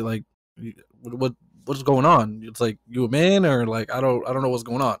 what is it? Like, what's going on? It's like, you a man, or like, I don't know what's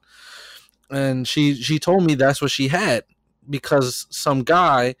going on. And she told me that's what she had, because some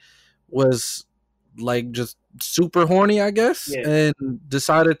guy was like just super horny, I guess, and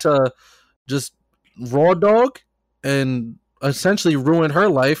decided to just raw dog and essentially ruined her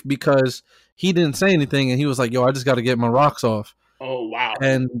life because he didn't say anything, and he was like, "Yo, I just got to get my rocks off." Oh wow.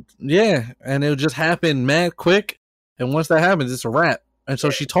 And yeah, and it just happened mad quick. And once that happens, it's a wrap. And so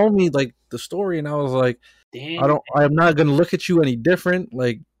she told me like the story, and I was like, Damn. I'm not gonna look at you any different.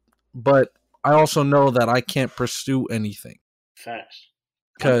 Like, but I also know that I can't pursue anything Fast.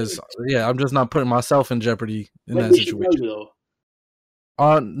 because I'm just not putting myself in jeopardy in When that did she tell situation. you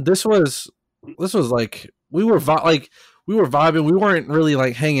though? This was like we were vibing. We weren't really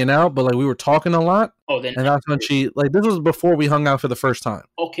like hanging out, but like we were talking a lot. Oh, then. And that's when she like this was before we hung out for the first time.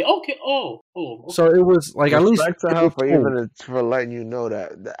 Okay. Oh. Okay. So it was like at least Respect to her for even for letting you know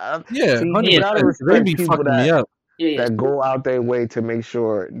that. Yeah, See, 100%. you gotta They respect be people fucking me that up. that go out their way to make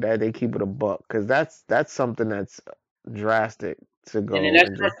sure that they keep it a buck, because that's something that's drastic to go. And then that's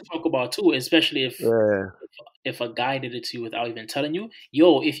and hard just, to talk about too, especially yeah, if a guy did it to you without even telling you.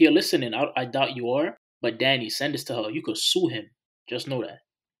 Yo, if you're listening, I doubt you are, but Danny, send this to her. You could sue him. Just know that.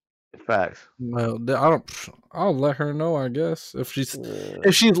 facts. Well, I'll let her know. I guess if she's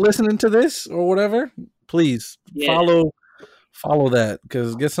Yeah. listening to this or whatever, please Yeah. follow that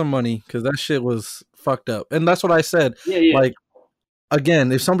because get some money because that shit was fucked up. And that's what I said. Yeah. Like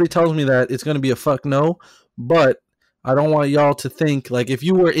again, if somebody tells me that, it's gonna be a fuck no. But I don't want y'all to think like if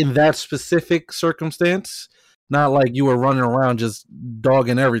you were in that specific circumstance, not like you were running around just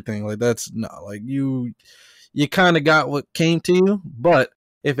dogging everything. Like that's not like you kind of got what came to you. But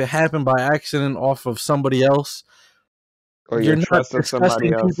if it happened by accident off of somebody else, Or you're you're not trusting somebody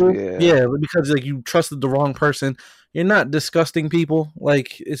disgusting else. people. Yeah. Because like you trusted the wrong person. You're not disgusting people.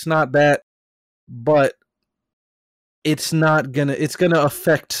 Like it's not that, but it's gonna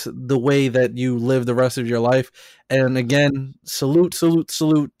affect the way that you live the rest of your life. And again, salute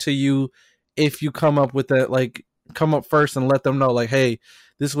to you if you come up with that, like come up first and let them know like, hey,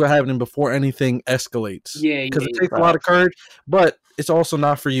 this is what happened before anything escalates. Yeah. Because it takes a lot of courage, but it's also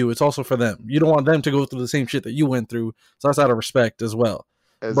not for you, it's also for them. You don't want them to go through the same shit that you went through, so that's out of respect as well.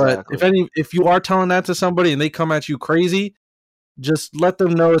 Exactly. But if you are telling that to somebody and they come at you crazy, just let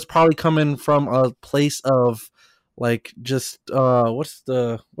them know it's probably coming from a place of like just what's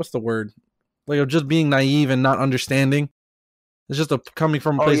the word, like of just being naive and not understanding. It's just coming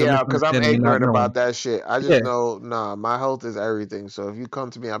from a place of because I'm misunderstanding and not ignorant knowing. about that shit. I just know, my health is everything. So if you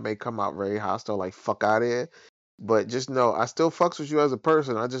come to me, I may come out very hostile, like fuck out of here. But just know, I still fucks with you as a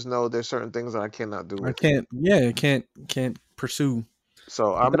person. I just know there's certain things that I cannot do with you. I can't pursue.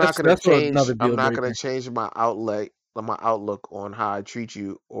 So I'm not gonna change. I'm not gonna change my outlook on how I treat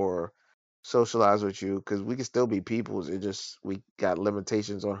you or socialize with you, because we can still be peoples. It just we got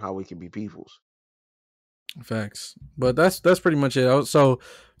limitations on how we can be peoples. Facts. But that's pretty much it. So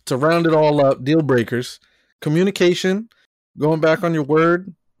to round it all up, deal breakers: communication, going back on your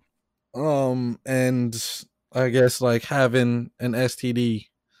word, and I guess like having an STD.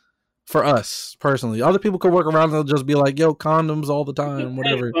 For us personally, other people could work around and they'll just be like, "Yo, condoms all the time,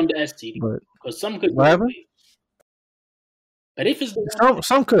 whatever." From the STD, because some could. What happened? But if it's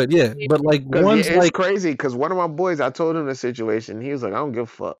some could, yeah. But like one's it's like crazy because one of my boys, I told him the situation. He was like, "I don't give a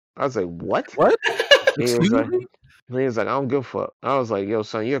fuck." I was like, "What?" What? He was like, "I don't give a fuck." I was like, "Yo,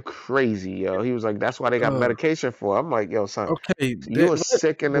 son, you're crazy, yo." He was like, "That's why they got medication for." I'm like, "Yo, son, okay, you're a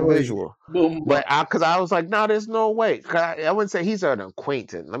sick individual." But because I was like, "No, there's no way." I wouldn't say he's an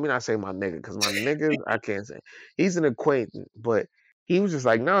acquaintance. Let me not say my nigga, because my niggas I can't say he's an acquaintance. But he was just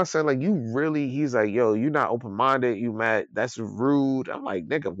like, "No, son, like you really." He's like, "Yo, you not open minded. You mad? That's rude." I'm like,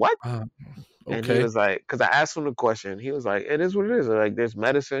 "Nigga, what?" And he was like, because I asked him the question, he was like, "It is what it is. Like, there's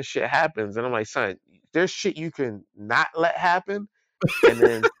medicine, shit happens." And I'm like, "Son, there's shit you can not let happen." And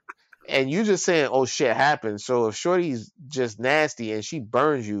then, and you just saying, "Oh, shit happens." So if Shorty's just nasty and she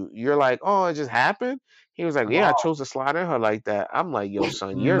burns you, you're like, "Oh, it just happened?" He was like, "Yeah, I chose to slide in her like that." I'm like, "Yo,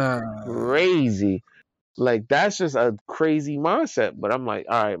 son, you're crazy." Like, that's just a crazy mindset. But I'm like,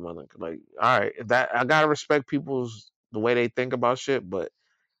 all right, man. Like, all right, that I gotta respect people's the way they think about shit, but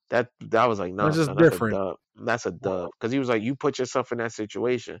that was like, no, that's just son, that's different. a dub. That's a dub. Because he was like, you put yourself in that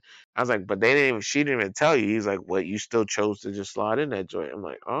situation. I was like, but they didn't even. She didn't even tell you. He's like, what? You still chose to just slide in that joint. I'm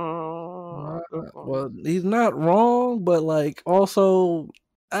like, oh, well, he's not wrong, but like also,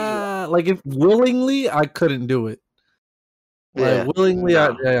 like if willingly, I couldn't do it. Like willingly,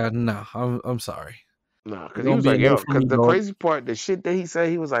 no, I'm sorry. Nah, because he was like, yo, because the crazy part, the shit that he said,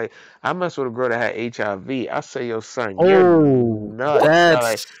 he was like, I messed with a girl that had HIV. I say, yo, son, you're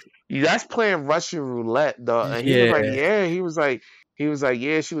nuts. That's playing Russian roulette, though. And he was like, yeah. He was like,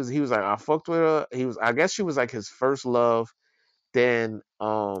 yeah. He was like, I fucked with her. I guess she was like his first love. Then,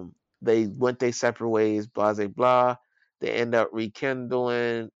 they went their separate ways, blah, blah, blah. They end up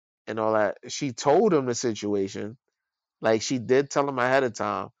rekindling and all that. She told him the situation. Like she did tell him ahead of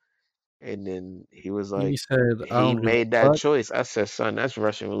time, and then he was He like, said, "I he don't give a made that fuck." choice. I said, son, that's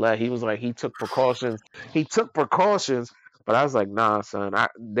Russian roulette. He was like, he took precautions. He took precautions, but I was like, nah, son.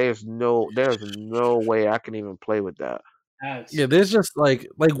 There's no way I can even play with that. Yeah, That's there's just like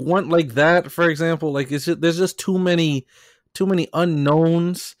one like that, for example. Like there's just too many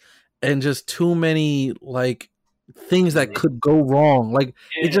unknowns, and just too many like things that could go wrong. Like it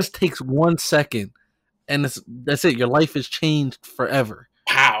yeah. just takes 1 second, and that's it. Your life is changed forever.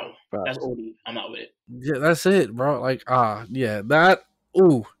 Pow. That's Facts. OD. I'm out with it. Yeah, that's it, bro. Like yeah, that.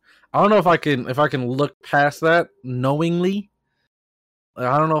 Ooh, I don't know if I can look past that knowingly. Like,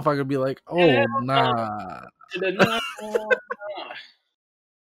 I don't know if I could be like, Yeah, oh nah. nah.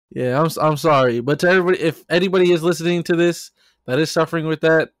 Yeah, I'm sorry, but to everybody, if anybody is listening to this that is suffering with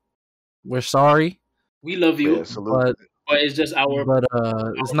that, we're sorry, We love Yeah, you, salute. but it's just our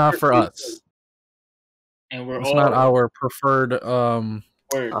it's not for personal us. choice. And we're It's not all our preferred word.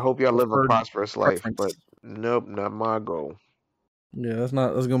 I hope y'all live a preferred prosperous life, but preference. nope, not my goal. Yeah, that's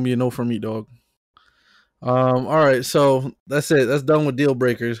gonna be a no for me, dog. All right, so that's it. That's done with deal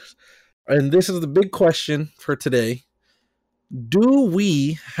breakers, and this is the big question for today: do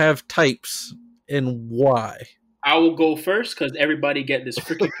we have types, and why? I will go first because everybody get this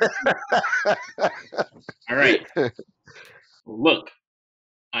freaking. All right. Look,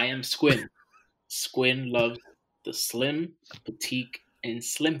 I am Squin. Squin loves the slim, petite, and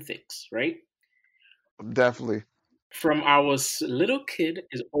slim thicks, right? Definitely. From I was little kid,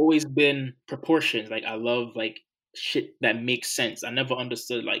 it's always been proportions. Like I love like shit that makes sense. I never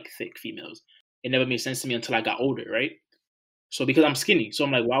understood like thick females. It never made sense to me until I got older, right? So because I'm skinny, so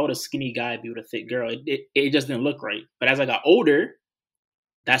I'm like, why would a skinny guy be with a thick girl? It just didn't look right. But as I got older,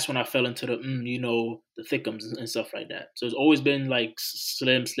 that's when I fell into the the thickums and stuff like that. So it's always been like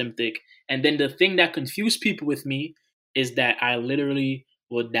slim, thick. And then the thing that confused people with me is that I literally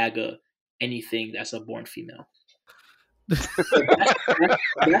will dagger anything that's a born female. So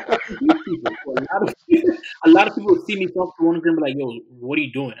that's what confused people. So a lot of people would see me talk to one of them and be like, "Yo, what are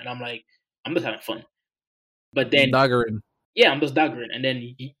you doing?" And I'm like, "I'm just having fun." But then Daggerin. yeah, I'm just daggering. And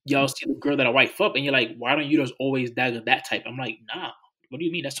then y'all see the girl that I wife up, and you're like, why don't you just always dagger that type? I'm like, nah. What do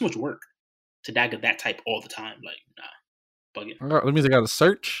you mean? That's too much work to dagger that type all the time. Like, nah, bugging. That means I got to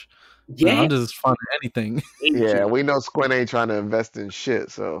search. Nah, Yeah, I'm just finding anything. thank Yeah, you. we know Squint ain't trying to invest in shit,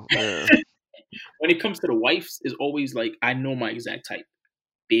 so yeah. When it comes to the wives, is always like I know my exact type: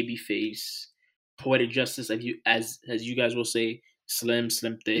 baby face, poetic justice, as you guys will say, slim,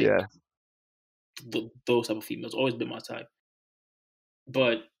 thick. Yeah. Those type of females always been my type.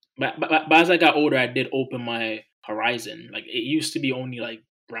 But as I got older, I did open my horizon. Like it used to be only like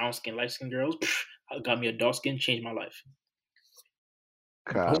brown skin, light skin girls. Got me a dark skin, changed my life.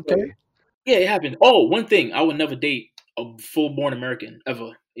 Okay. Copy. Yeah, it happened. Oh, one thing, I would never date a full born American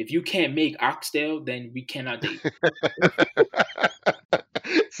ever. If you can't make oxtail, then we cannot date.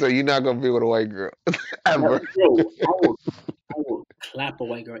 So you're not gonna be with a white girl ever, Bro, I will clap a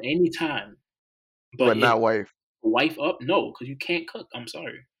white girl anytime. But but if not wife. wife up, no, because you can't cook. I'm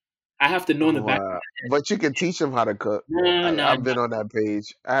sorry. I have to know in the back. Wow. But you can teach them how to cook. Nah. I've been on that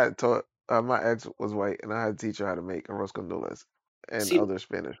page. I had taught my ex was white, and I had to teach her how to make arroz con dulces and See, other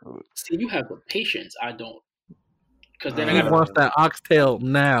Spanish food. you have the patience. I don't. Because then I He got to wants that oxtail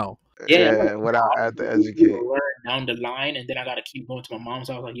now. yeah, Yeah, without I had to you educate. learn down the line, and then I gotta keep going to my mom's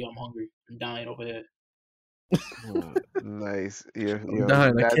house. Like, yo, I'm hungry. I'm dying over here. Nice. I'm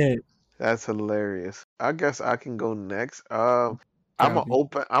dying. I can't. That's hilarious. I guess I can go next. Copy. I'm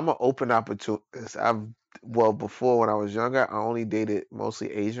an open opportunist. Before when I was younger, I only dated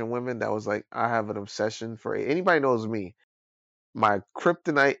mostly Asian women. That was like I have an obsession for anybody knows me. My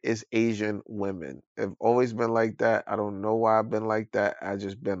kryptonite is Asian women. I've always been like that. I don't know why I've been like that. I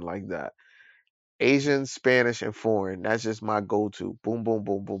just been like that. Asian, Spanish, and foreign. That's just my go-to. Boom, boom,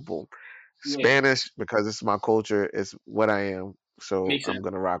 boom, boom, boom. Yeah, Spanish because it's my culture. It's what I am. So makes I'm sense.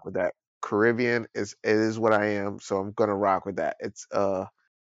 gonna rock with that. Caribbean it is what I am. So I'm gonna rock with that.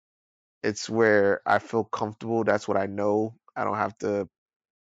 It's where I feel comfortable. That's what I know. I don't have to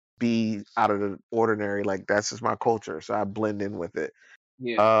be out of the ordinary. Like that's just my culture. So I blend in with it.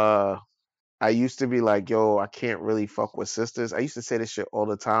 Yeah, Uh I used to be like, yo, I can't really fuck with sisters. I used to say this shit all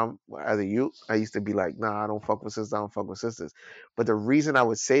the time as a youth. I used to be like, nah, I don't fuck with sisters. I don't fuck with sisters. But the reason I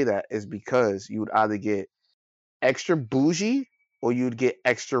would say that is because you would either get extra bougie or you'd get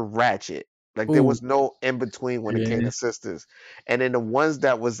extra ratchet. Like there Ooh, was no in between when it came yeah. to sisters. And then the ones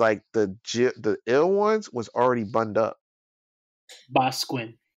that was like the ill ones was already bunned up.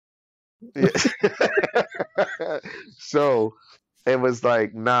 Bosquin. Yeah. So it was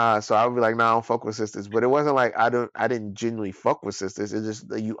like nah. So I would be like, nah, I don't fuck with sisters. But it wasn't like I didn't genuinely fuck with sisters. It's just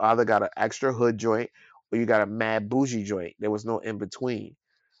that you either got an extra hood joint or you got a mad bougie joint. There was no in between.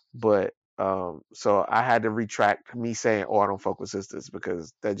 But so I had to retract me saying, "Oh, I don't fuck with sisters,"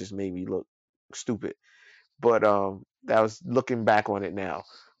 because that just made me look stupid. But that was looking back on it now.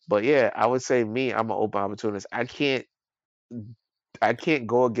 But yeah, I would say me, I'm an open opportunist. I can't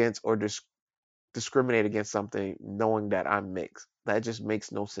go against or discriminate against something knowing that I'm mixed. That just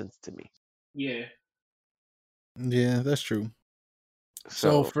makes no sense to me. Yeah. Yeah, that's true.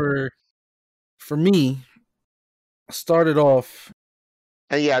 So So, for me, I started off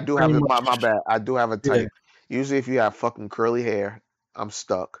and yeah, I do have pretty it. much. My bad. I do have a Yeah. type. Usually, if you have fucking curly hair, I'm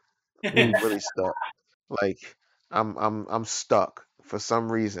stuck. Ooh. Really stuck. Like I'm stuck for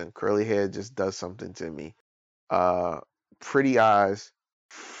some reason. Curly hair just does something to me. Uh, pretty eyes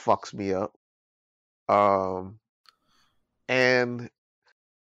fucks me up. Um, and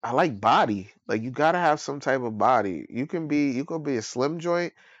I like body. Like you gotta have some type of body. You could be a slim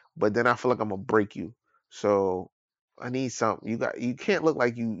joint, but then I feel like I'm gonna break you. So I need something. You can't look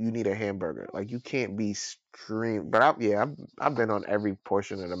like you need a hamburger. Like you can't be scream. But I've been on every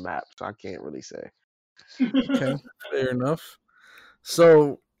portion of the map, so I can't really say. Okay, fair enough.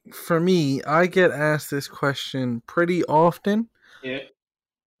 So for me, I get asked this question pretty often, Yeah.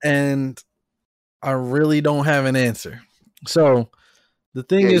 and I really don't have an answer. So the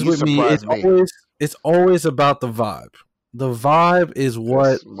thing Yeah, is you with me, surprised me. it's always about the vibe. The vibe is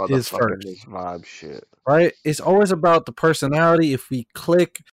what This is motherfucking first, this vibe shit. right? It's always about the personality. If we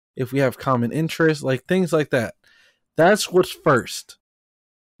click, if we have common interests, like things like that. That's what's first.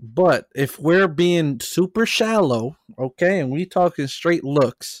 But if we're being super shallow, okay, and we talking straight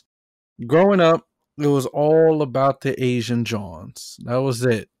looks, growing up, it was all about the Asian Johns. That was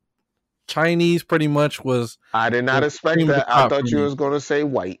it. Chinese pretty much was I did not the expect cream of the that. I crop for thought you me. was gonna say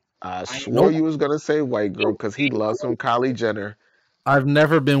white. I I swore Nope. you was gonna say white girl because he loves some Kylie Jenner. I've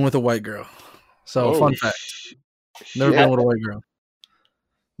never been with a white girl. So Oh fun fact. Never been shit! with a white girl.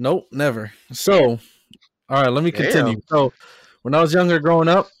 Nope, never. So, all right, let me continue. Damn. So, when I was younger growing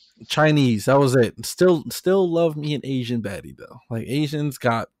up, Chinese, that was it. Still love me an Asian baddie though. Like Asians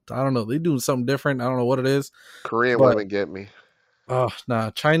got, I don't know, they do something different. I don't know what it is. Korean But women get me. oh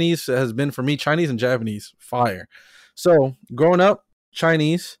nah, Chinese has been for me, Chinese and Japanese, fire. So, growing up,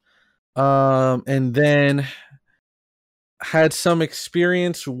 Chinese, and then had some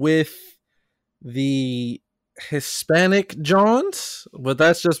experience with the Hispanic Johns, but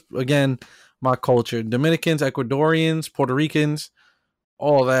that's just again my culture. Dominicans, Ecuadorians, Puerto Ricans,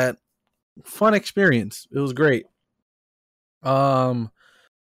 all that. Fun experience. It was great. Um,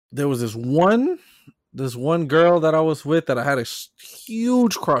 there was this one girl that I was with that I had a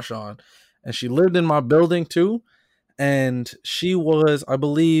huge crush on, and she lived in my building too. And she was, I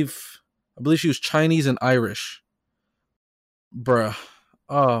believe she was Chinese and Irish, bruh.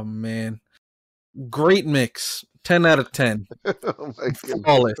 Oh man, great mix. 10 out of 10. Oh my goodness.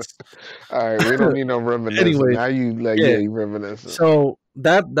 Flawless. All right, we don't need no reminiscing. Anyways, Now you like yeah. you reminiscing. So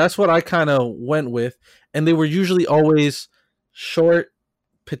that's what I kind of went with, and they were usually always short,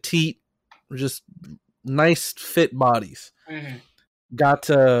 petite, just nice fit bodies. Mhm. Got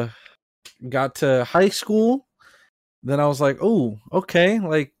to high school, then I was like, oh, okay,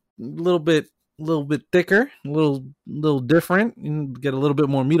 like a little bit thicker, a little different, and get a little bit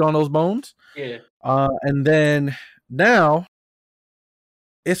more meat on those bones. Yeah. And then now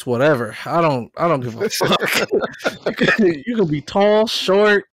it's whatever. I don't give a fuck. You can be tall,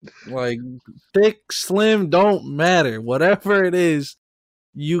 short, like thick, slim, don't matter. Whatever it is,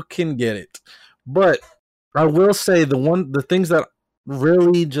 you can get it. But I will say the things that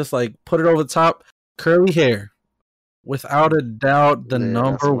really just like put it over the top, curly hair. Without a doubt, the Yeah, that's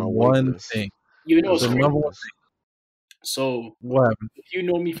number my one weakness. thing. You know That's what's The my crazy? number one weakness. So What happened? if you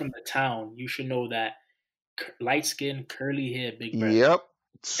know me from the town, you should know that light skin, curly hair, big breath. Yep.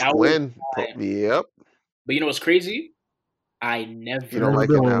 That was Twin. my, Yep. but you know what's crazy? I You never, don't Never like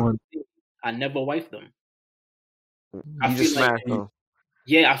been it with now. one. I never wifed them. I You feel just like, smashed them.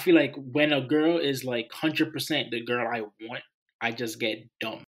 yeah, I feel like when a girl is like 100% the girl I want, I just get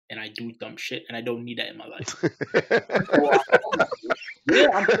dumb and I do dumb shit, and I don't need that in my life. So yeah,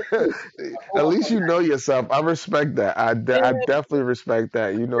 I'm At least you know yourself. I respect that. I definitely respect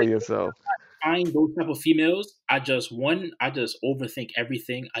that. You know yourself. find those type of females. I just overthink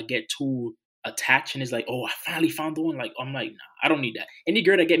everything. I get too attached, and it's like, oh, I finally found the one. Like I'm like, nah, I don't need that. Any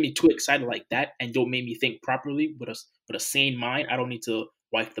girl that get me too excited like that and don't make me think properly with a sane mind, I don't need to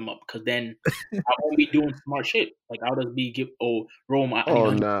wipe them up, because then I won't be doing smart shit. Like I'll just be roll my Oh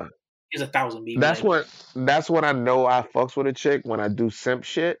nah. It's 1,000 BB. That's Like when I know I fucks with a chick when I do simp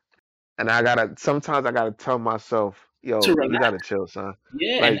shit, and sometimes I gotta tell myself, to yo, you relax. gotta chill, son.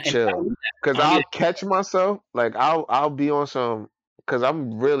 Yeah, Like and I chill, need that. cause I need I'll catch myself. Like I'll be on some, cause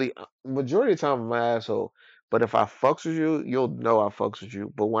I'm really majority of the time I'm an asshole. But if I fucks with you, you'll know I fucks with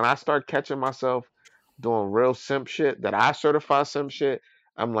you. But when I start catching myself doing real simp shit that I certify simp shit,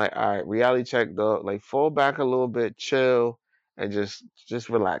 I'm like, all right, reality check, dog. Like fall back a little bit, chill, and just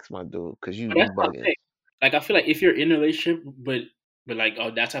relax, my dude, cause but you that's what I'm bugging. saying. Like I feel like if you're in a relationship but like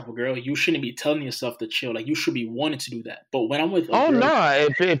that type of girl, you shouldn't be telling yourself to chill. Like you should be wanting to do that. But when I'm with a Oh girl, no!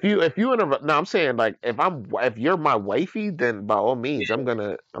 If you in a no, I'm saying like if you're my wifey, then by all means I'm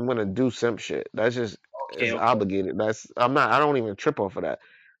gonna do simp shit. That's just okay, it's okay, obligated. I don't even trip off of that.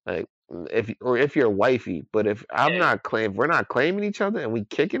 Like if you're wifey, but if I'm yeah, not claim if we're not claiming each other and we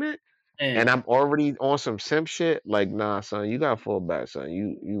kicking it, and and I'm already on some simp shit, like nah, son, you gotta fall back, son.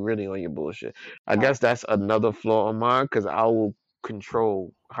 You really on your bullshit. I guess that's another flaw of mine because I will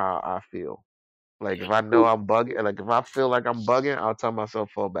control how I feel. Like if I know I'm bugging, like if I feel like I'm bugging, I'll tell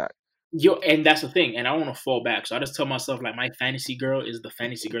myself fall back. and that's the thing. And I want to fall back, so I just tell myself like my fantasy girl is the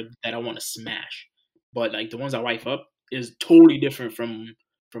fantasy girl that I want to smash. But like the ones I wife up is totally different from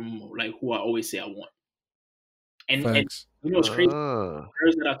like who I always say I want. And Facts. you know it's crazy. Uh,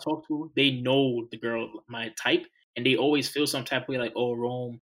 Girls that I talk to, they know the girl my type, and they always feel some type of way like, oh,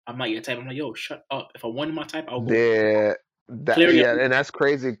 Rome, I'm not your type. I'm like, yo, shut up. If I wanted my type, I'll go with yeah, clearly. yeah, and that's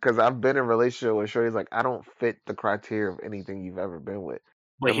crazy because I've been in a relationship with Shorty's like I don't fit the criteria of anything you've ever been with.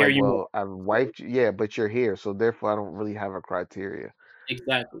 And But I'm here like, you well, I've wifed you, yeah, but you're here, so therefore I don't really have a criteria.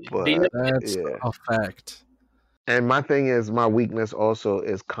 exactly. They But never That's yeah. a fact. And my thing is, my weakness also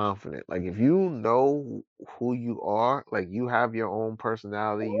is confident. Like, if you know who you are, like, you have your own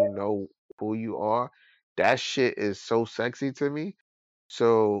personality, you know who you are, that shit is so sexy to me.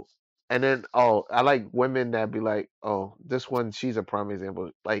 So, and then, oh, I like women that be like, oh, this one, she's a prime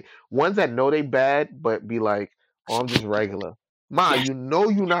example. Like, ones that know they bad, but be like, oh, I'm just regular. Ma, yes. you know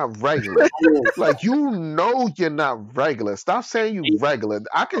you're not regular. Like you know you're not regular. Stop saying you regular.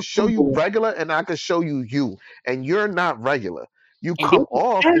 I can show you regular and I can show you you. And you're not regular. You And they come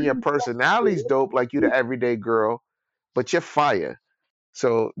off and your can personality's dope like you the everyday girl, but you're fire.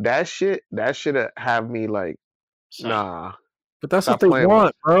 So that should have me like, son. nah, But that's what stop they playing with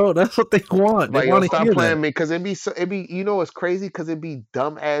want, bro. That's what they want. They like yo, want to stop hear that. playing me because it be you know it's crazy because it be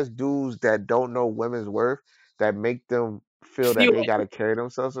dumb ass dudes that don't know women's worth that make them feel that Feel they like gotta carry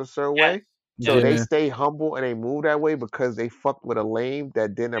themselves a certain yes, way. So yes. they Yeah, stay humble and they move that way because they fucked with a lame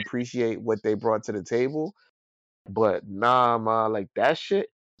that didn't appreciate what they brought to the table. But nah, ma, like that shit.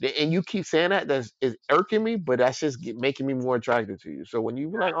 And you keep saying that that's is irking me, but that's just making me more attracted to you. So when you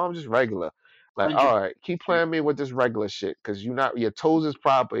be like, "Oh, I'm just regular," like, 100. all right, keep playing me with this regular shit, cause you not your toes is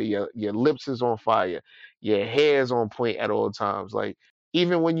proper, your lips is on fire, your hair is on point at all times. Like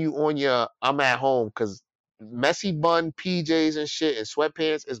even when you on your I'm at home, cause messy bun, PJs and shit, and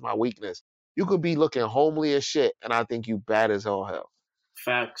sweatpants is my weakness. You could be looking homely as shit, and I think you bad as all hell.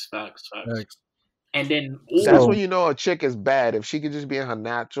 Facts, facts, facts. facts. And then That's So when you know a chick is bad. If she could just be in her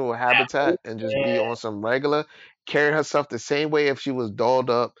natural habitat and just be on some regular, carry herself the same way if she was dolled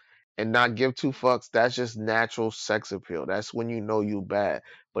up and not give two fucks, that's just natural sex appeal. That's when you know you bad.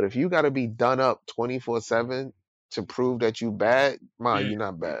 But if you gotta be done up 24/7 to prove that you bad, ma, mm, you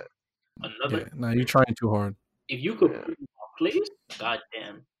not bad. another. yeah, now you're trying too hard. If you could Yeah. put me in my place,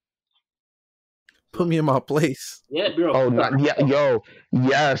 goddamn. Put me in my place. Yeah, bro. Oh, not, yeah, yo,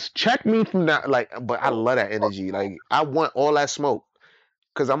 yes. Check me from that. Like, but I Bro, love that energy. Like, I want all that smoke.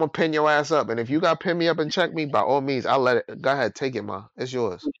 Cause I'm gonna pin your ass up, and if you got pin me up and check me, by all means, I'll let it. Go ahead, take it, ma. It's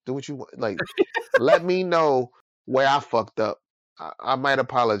yours. Do what you want. Like, let me know where I fucked up. I might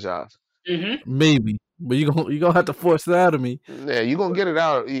apologize. mm-hmm. Maybe, but you gonna have to force it out of me. Yeah, you gonna get it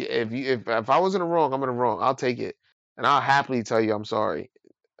out. If I was in the wrong, I'm in the wrong. I'll take it, and I'll happily tell you I'm sorry.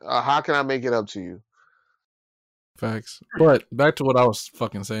 How can I make it up to you? Facts. But back to what I was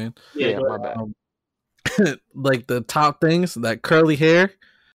fucking saying. Yeah, Yeah, go my ahead. bad. Like the top things, that curly hair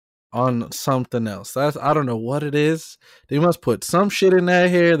on something else. That's I don't know what it is. They must put some shit in that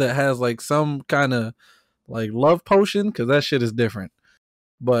hair that has like some kind of like love potion because that shit is different.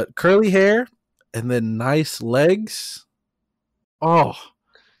 But curly hair and then nice legs. Oh,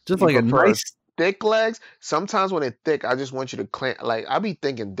 just You like a prefer nice. thick legs? Sometimes when it's thick, I just want you to clamp. Like I be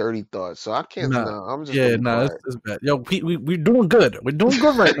thinking dirty thoughts, so I can't. Nah, No, I'm just gonna yeah, be nah, quiet. it's bad. Yo, we're doing good. We're doing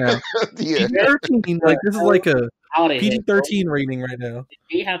good right now. Yeah. PG 13. Like this is like a Out of here, PG bro. 13 rating right now.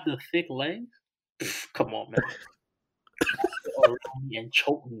 They have the thick legs. Come on, man. Or and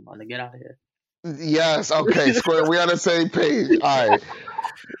choke me, man. Get out of here. Yes, okay, Square. We on the same page. All right.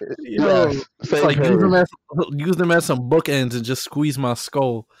 Yo, Yes, it's same like page. use them as some bookends and just squeeze my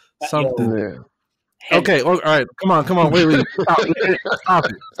skull. Something. Yeah. Okay, all right. Come on. Wait.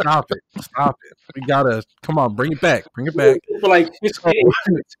 Stop it. We gotta come on. Bring it back. Like, So,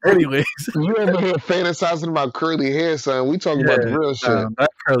 anyways, You over here fantasizing about curly hair, son. We talking about the real shit.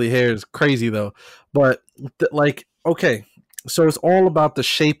 that curly hair is crazy though. But like, okay, so it's all about the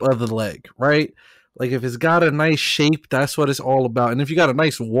shape of the leg, right? Like if it's got a nice shape, that's what it's all about. And if you got a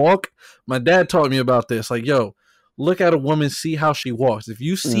nice walk, my dad taught me about this. Like, yo, look at a woman, see how she walks. If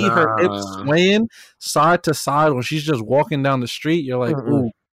you see her hips swaying side to side when she's just walking down the street, you're like,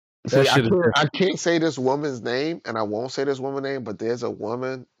 ooh. See, I can't say this woman's name, and I won't say this woman's name, but there's a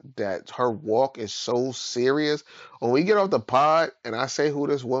woman that her walk is so serious. When we get off the pod and I say who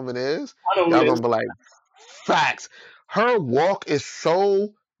this woman is, y'all gonna be like, facts. Her walk is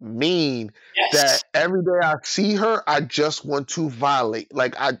so mean that every day I see her, I just want to violate.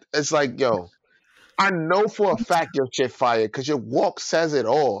 Like it's like, yo, I know for a fact your shit fire because your walk says it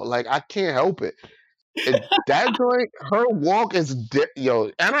all. Like I can't help it. That joint, her walk is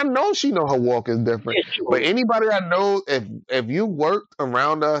and I know she know her walk is different. But anybody I know, if you worked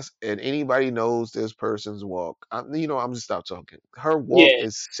around us and anybody knows this person's walk, I'm just stop talking. Her walk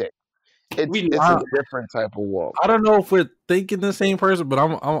is sick. It's a different type of walk. I don't know if we're thinking the same person, but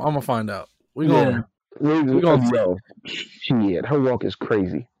I'm gonna find out. We're gonna shit. Her walk is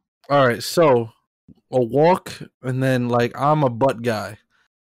crazy. All right, so a walk, and then like I'm a butt guy.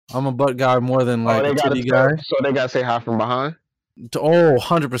 I'm a butt guy more than like a titty guy. So they gotta say hi from behind?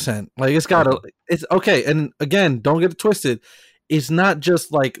 100%. Like it's okay. And again, don't get it twisted. It's not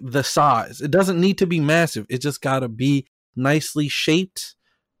just like the size. It doesn't need to be massive. It just gotta be nicely shaped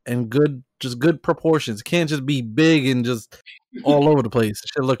and good proportions. It can't just be big and just all over the place.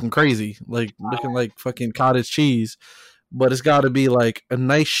 Shit looking crazy. Like looking like fucking cottage cheese. But it's gotta be like a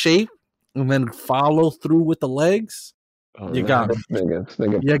nice shape and then follow through with the legs. You got me. This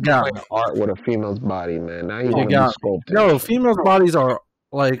nigga you got me. Art with a female's body, man. Now you got sculpted. Yo, females' bodies are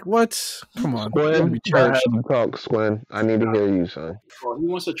like what? Come on, Squin. I need to hear you, son. Bro, he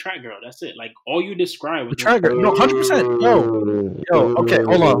wants a track girl. That's it. Like all you described was track girl. No, 100%. Yo. Okay,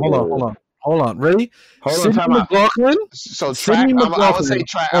 hold on. Ready? Sydney McLaughlin. So track. I would say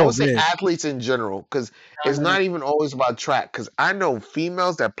track. I would say athletes in general because it's not even always about track. Because I know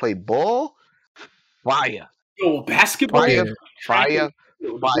females that play ball, fire. Yo, basketball, fire.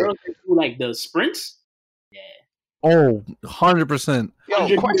 Girls that do like the sprints. Yeah. Oh, 100%.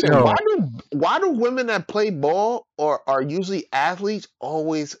 Yo, question: Why do women that play ball or are usually athletes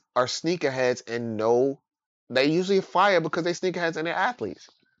always are sneakerheads and know they usually fire because they sneakerheads and they're athletes?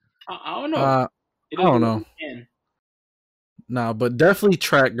 I don't know. I don't know. Nah, but definitely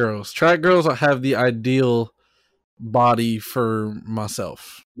track girls. Track girls have the ideal body for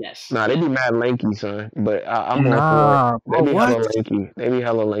myself. Yes. Nah, they be mad lanky, son. But I'm all for it. They be hella lanky. They be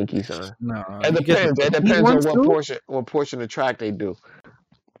hella lanky, son. Nah, it depends. It depends on what portion of track they do.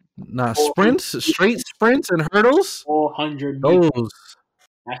 Nah, straight sprints and hurdles. 400. Those.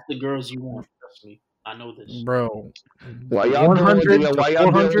 That's the girls you want. Trust me. I know this, bro. While y'all doing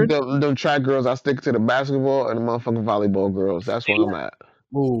the track girls, I stick to the basketball and the motherfucking volleyball girls. That's where I'm at.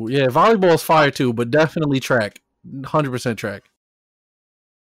 Ooh, yeah, volleyball's fire too, but definitely track. 100% track.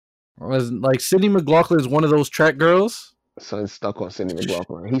 Like Sydney McLaughlin is one of those track girls. Son's stuck on Sydney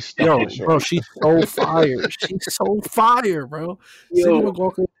McLaughlin. He's stuck on shit. Bro, she's so fire. She's so fire, bro. Sydney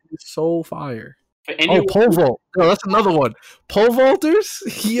McLaughlin is so fire. Pole vault. Yo, that's another one. Pole vaulters?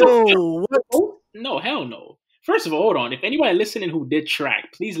 Yo, what? No, hell no. First of all, hold on. If anybody listening who did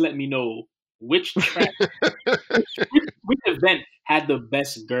track, please let me know which track, which event had the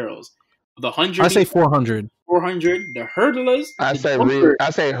best girls. The 100. I say 400. 400. The hurdlers. I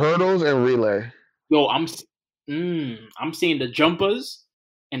say hurdles and relay. Yo, I'm seeing the jumpers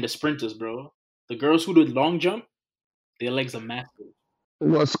and the sprinters, bro. The girls who did long jump, their legs are massive.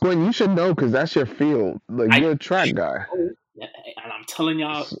 Well, Squin, you should know because that's your field. Like you're a track guy. And I'm telling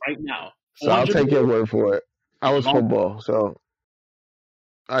y'all right now. So I'll take your word for it. I was football, so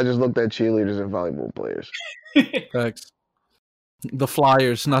I just looked at cheerleaders and volleyball players. Thanks. The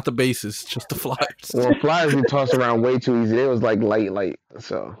flyers, not the bases, just the flyers. Well, flyers we toss around way too easy. It was like light.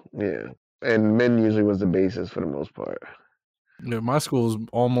 So yeah, and men usually was the bases for the most part. Yeah, my school is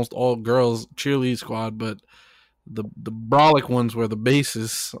almost all girls cheerleading squad, but the brolic ones were the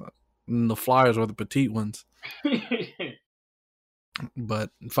bases, and the flyers were the petite ones.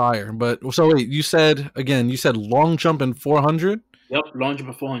 But fire. But so wait, you said long jump and 400? Yep, long jump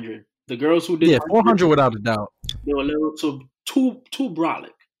and 400. The girls who did 400 without a doubt. They were a little too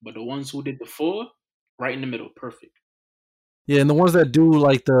brolic. But the ones who did the 4, right in the middle, perfect. Yeah, and the ones that do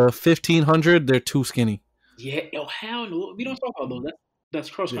like the 1500, they're too skinny. Yeah, oh hell no, we don't talk about those. That's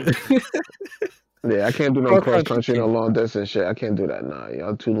cross Yeah. country. Yeah, I can't do no Cross cross country, country. no long distance shit. I can't do that. Nah,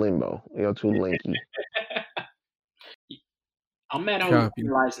 y'all too limbo. Y'all too linky. I'm mad how Copy. we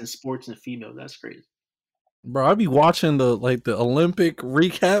analyzing sports and females. That's crazy. Bro, I be watching the Olympic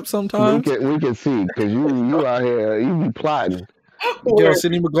recap sometimes. We can see because you out here, you be plotting. Yo,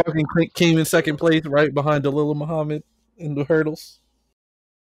 Sidney McLaughlin came in second place right behind Dalilah Muhammad in the hurdles.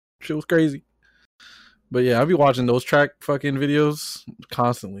 Shit was crazy. But yeah, I be watching those track fucking videos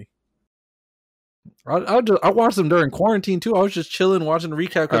constantly. I watched them during quarantine too. I was just chilling watching the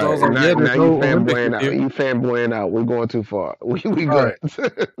recap because I was like, now you fanboying out. You fanboying out. We're going too far. We good. Right.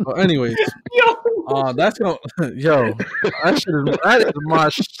 Well, anyways, that's gonna that is my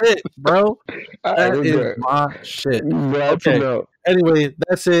shit, bro. That is my shit. Okay. Anyway,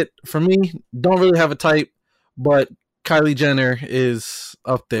 that's it for me. Don't really have a type, but Kylie Jenner is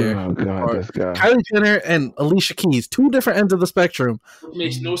up there. Oh god, this guy. Kylie Jenner and Alicia Keys, 2 different ends of the spectrum. It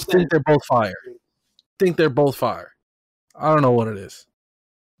makes no sense. Think they're both fire. I don't know what it is,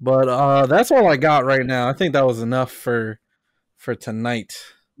 but that's all I got right now. I think that was enough for tonight.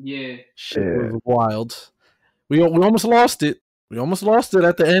 Yeah, shit was wild. We almost lost it. We almost lost it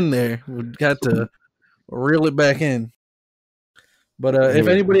at the end there. We got to reel it back in. But if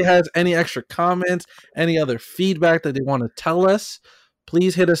anybody has any extra comments, any other feedback that they want to tell us,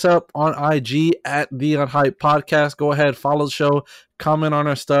 please hit us up on IG at The Unhyped Podcast. Go ahead, follow the show, comment on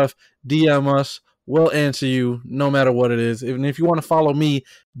our stuff, DM us. We'll answer you no matter what it is. Even if you want to follow me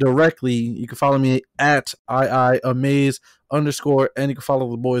directly, you can follow me at @amaze_, and you can follow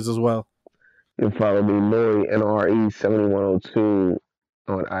the boys as well. You can follow me, Nori, NRE7102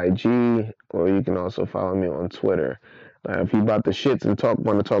 on IG, or you can also follow me on Twitter. If you about the shits and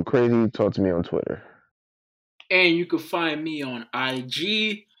want to talk crazy, talk to me on Twitter. And you can find me on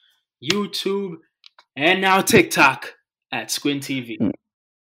IG, YouTube, and now TikTok at Squint TV.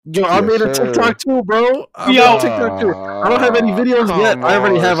 Yo, I made a TikTok too, bro. I made a TikTok too. I don't have any videos yet. I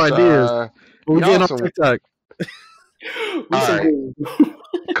already have ideas. But we're getting on TikTok. Right.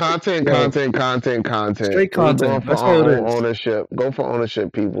 Content. Straight content. That's all it is. Ownership. Go for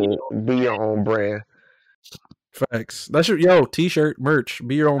ownership, people. Be your own brand. Facts. That's your T-shirt merch.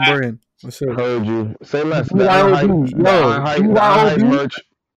 Be your own brand. That's it. Heard you. Say less. The BYOB merch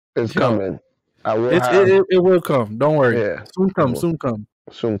is coming. It will come. Don't worry. Yeah. Soon come.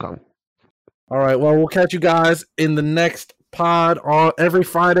 All right. Well, we'll catch you guys in the next pod every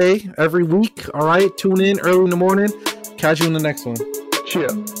Friday, every week. All right. Tune in early in the morning. Catch you in the next one.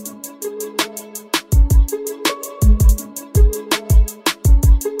 Cheers.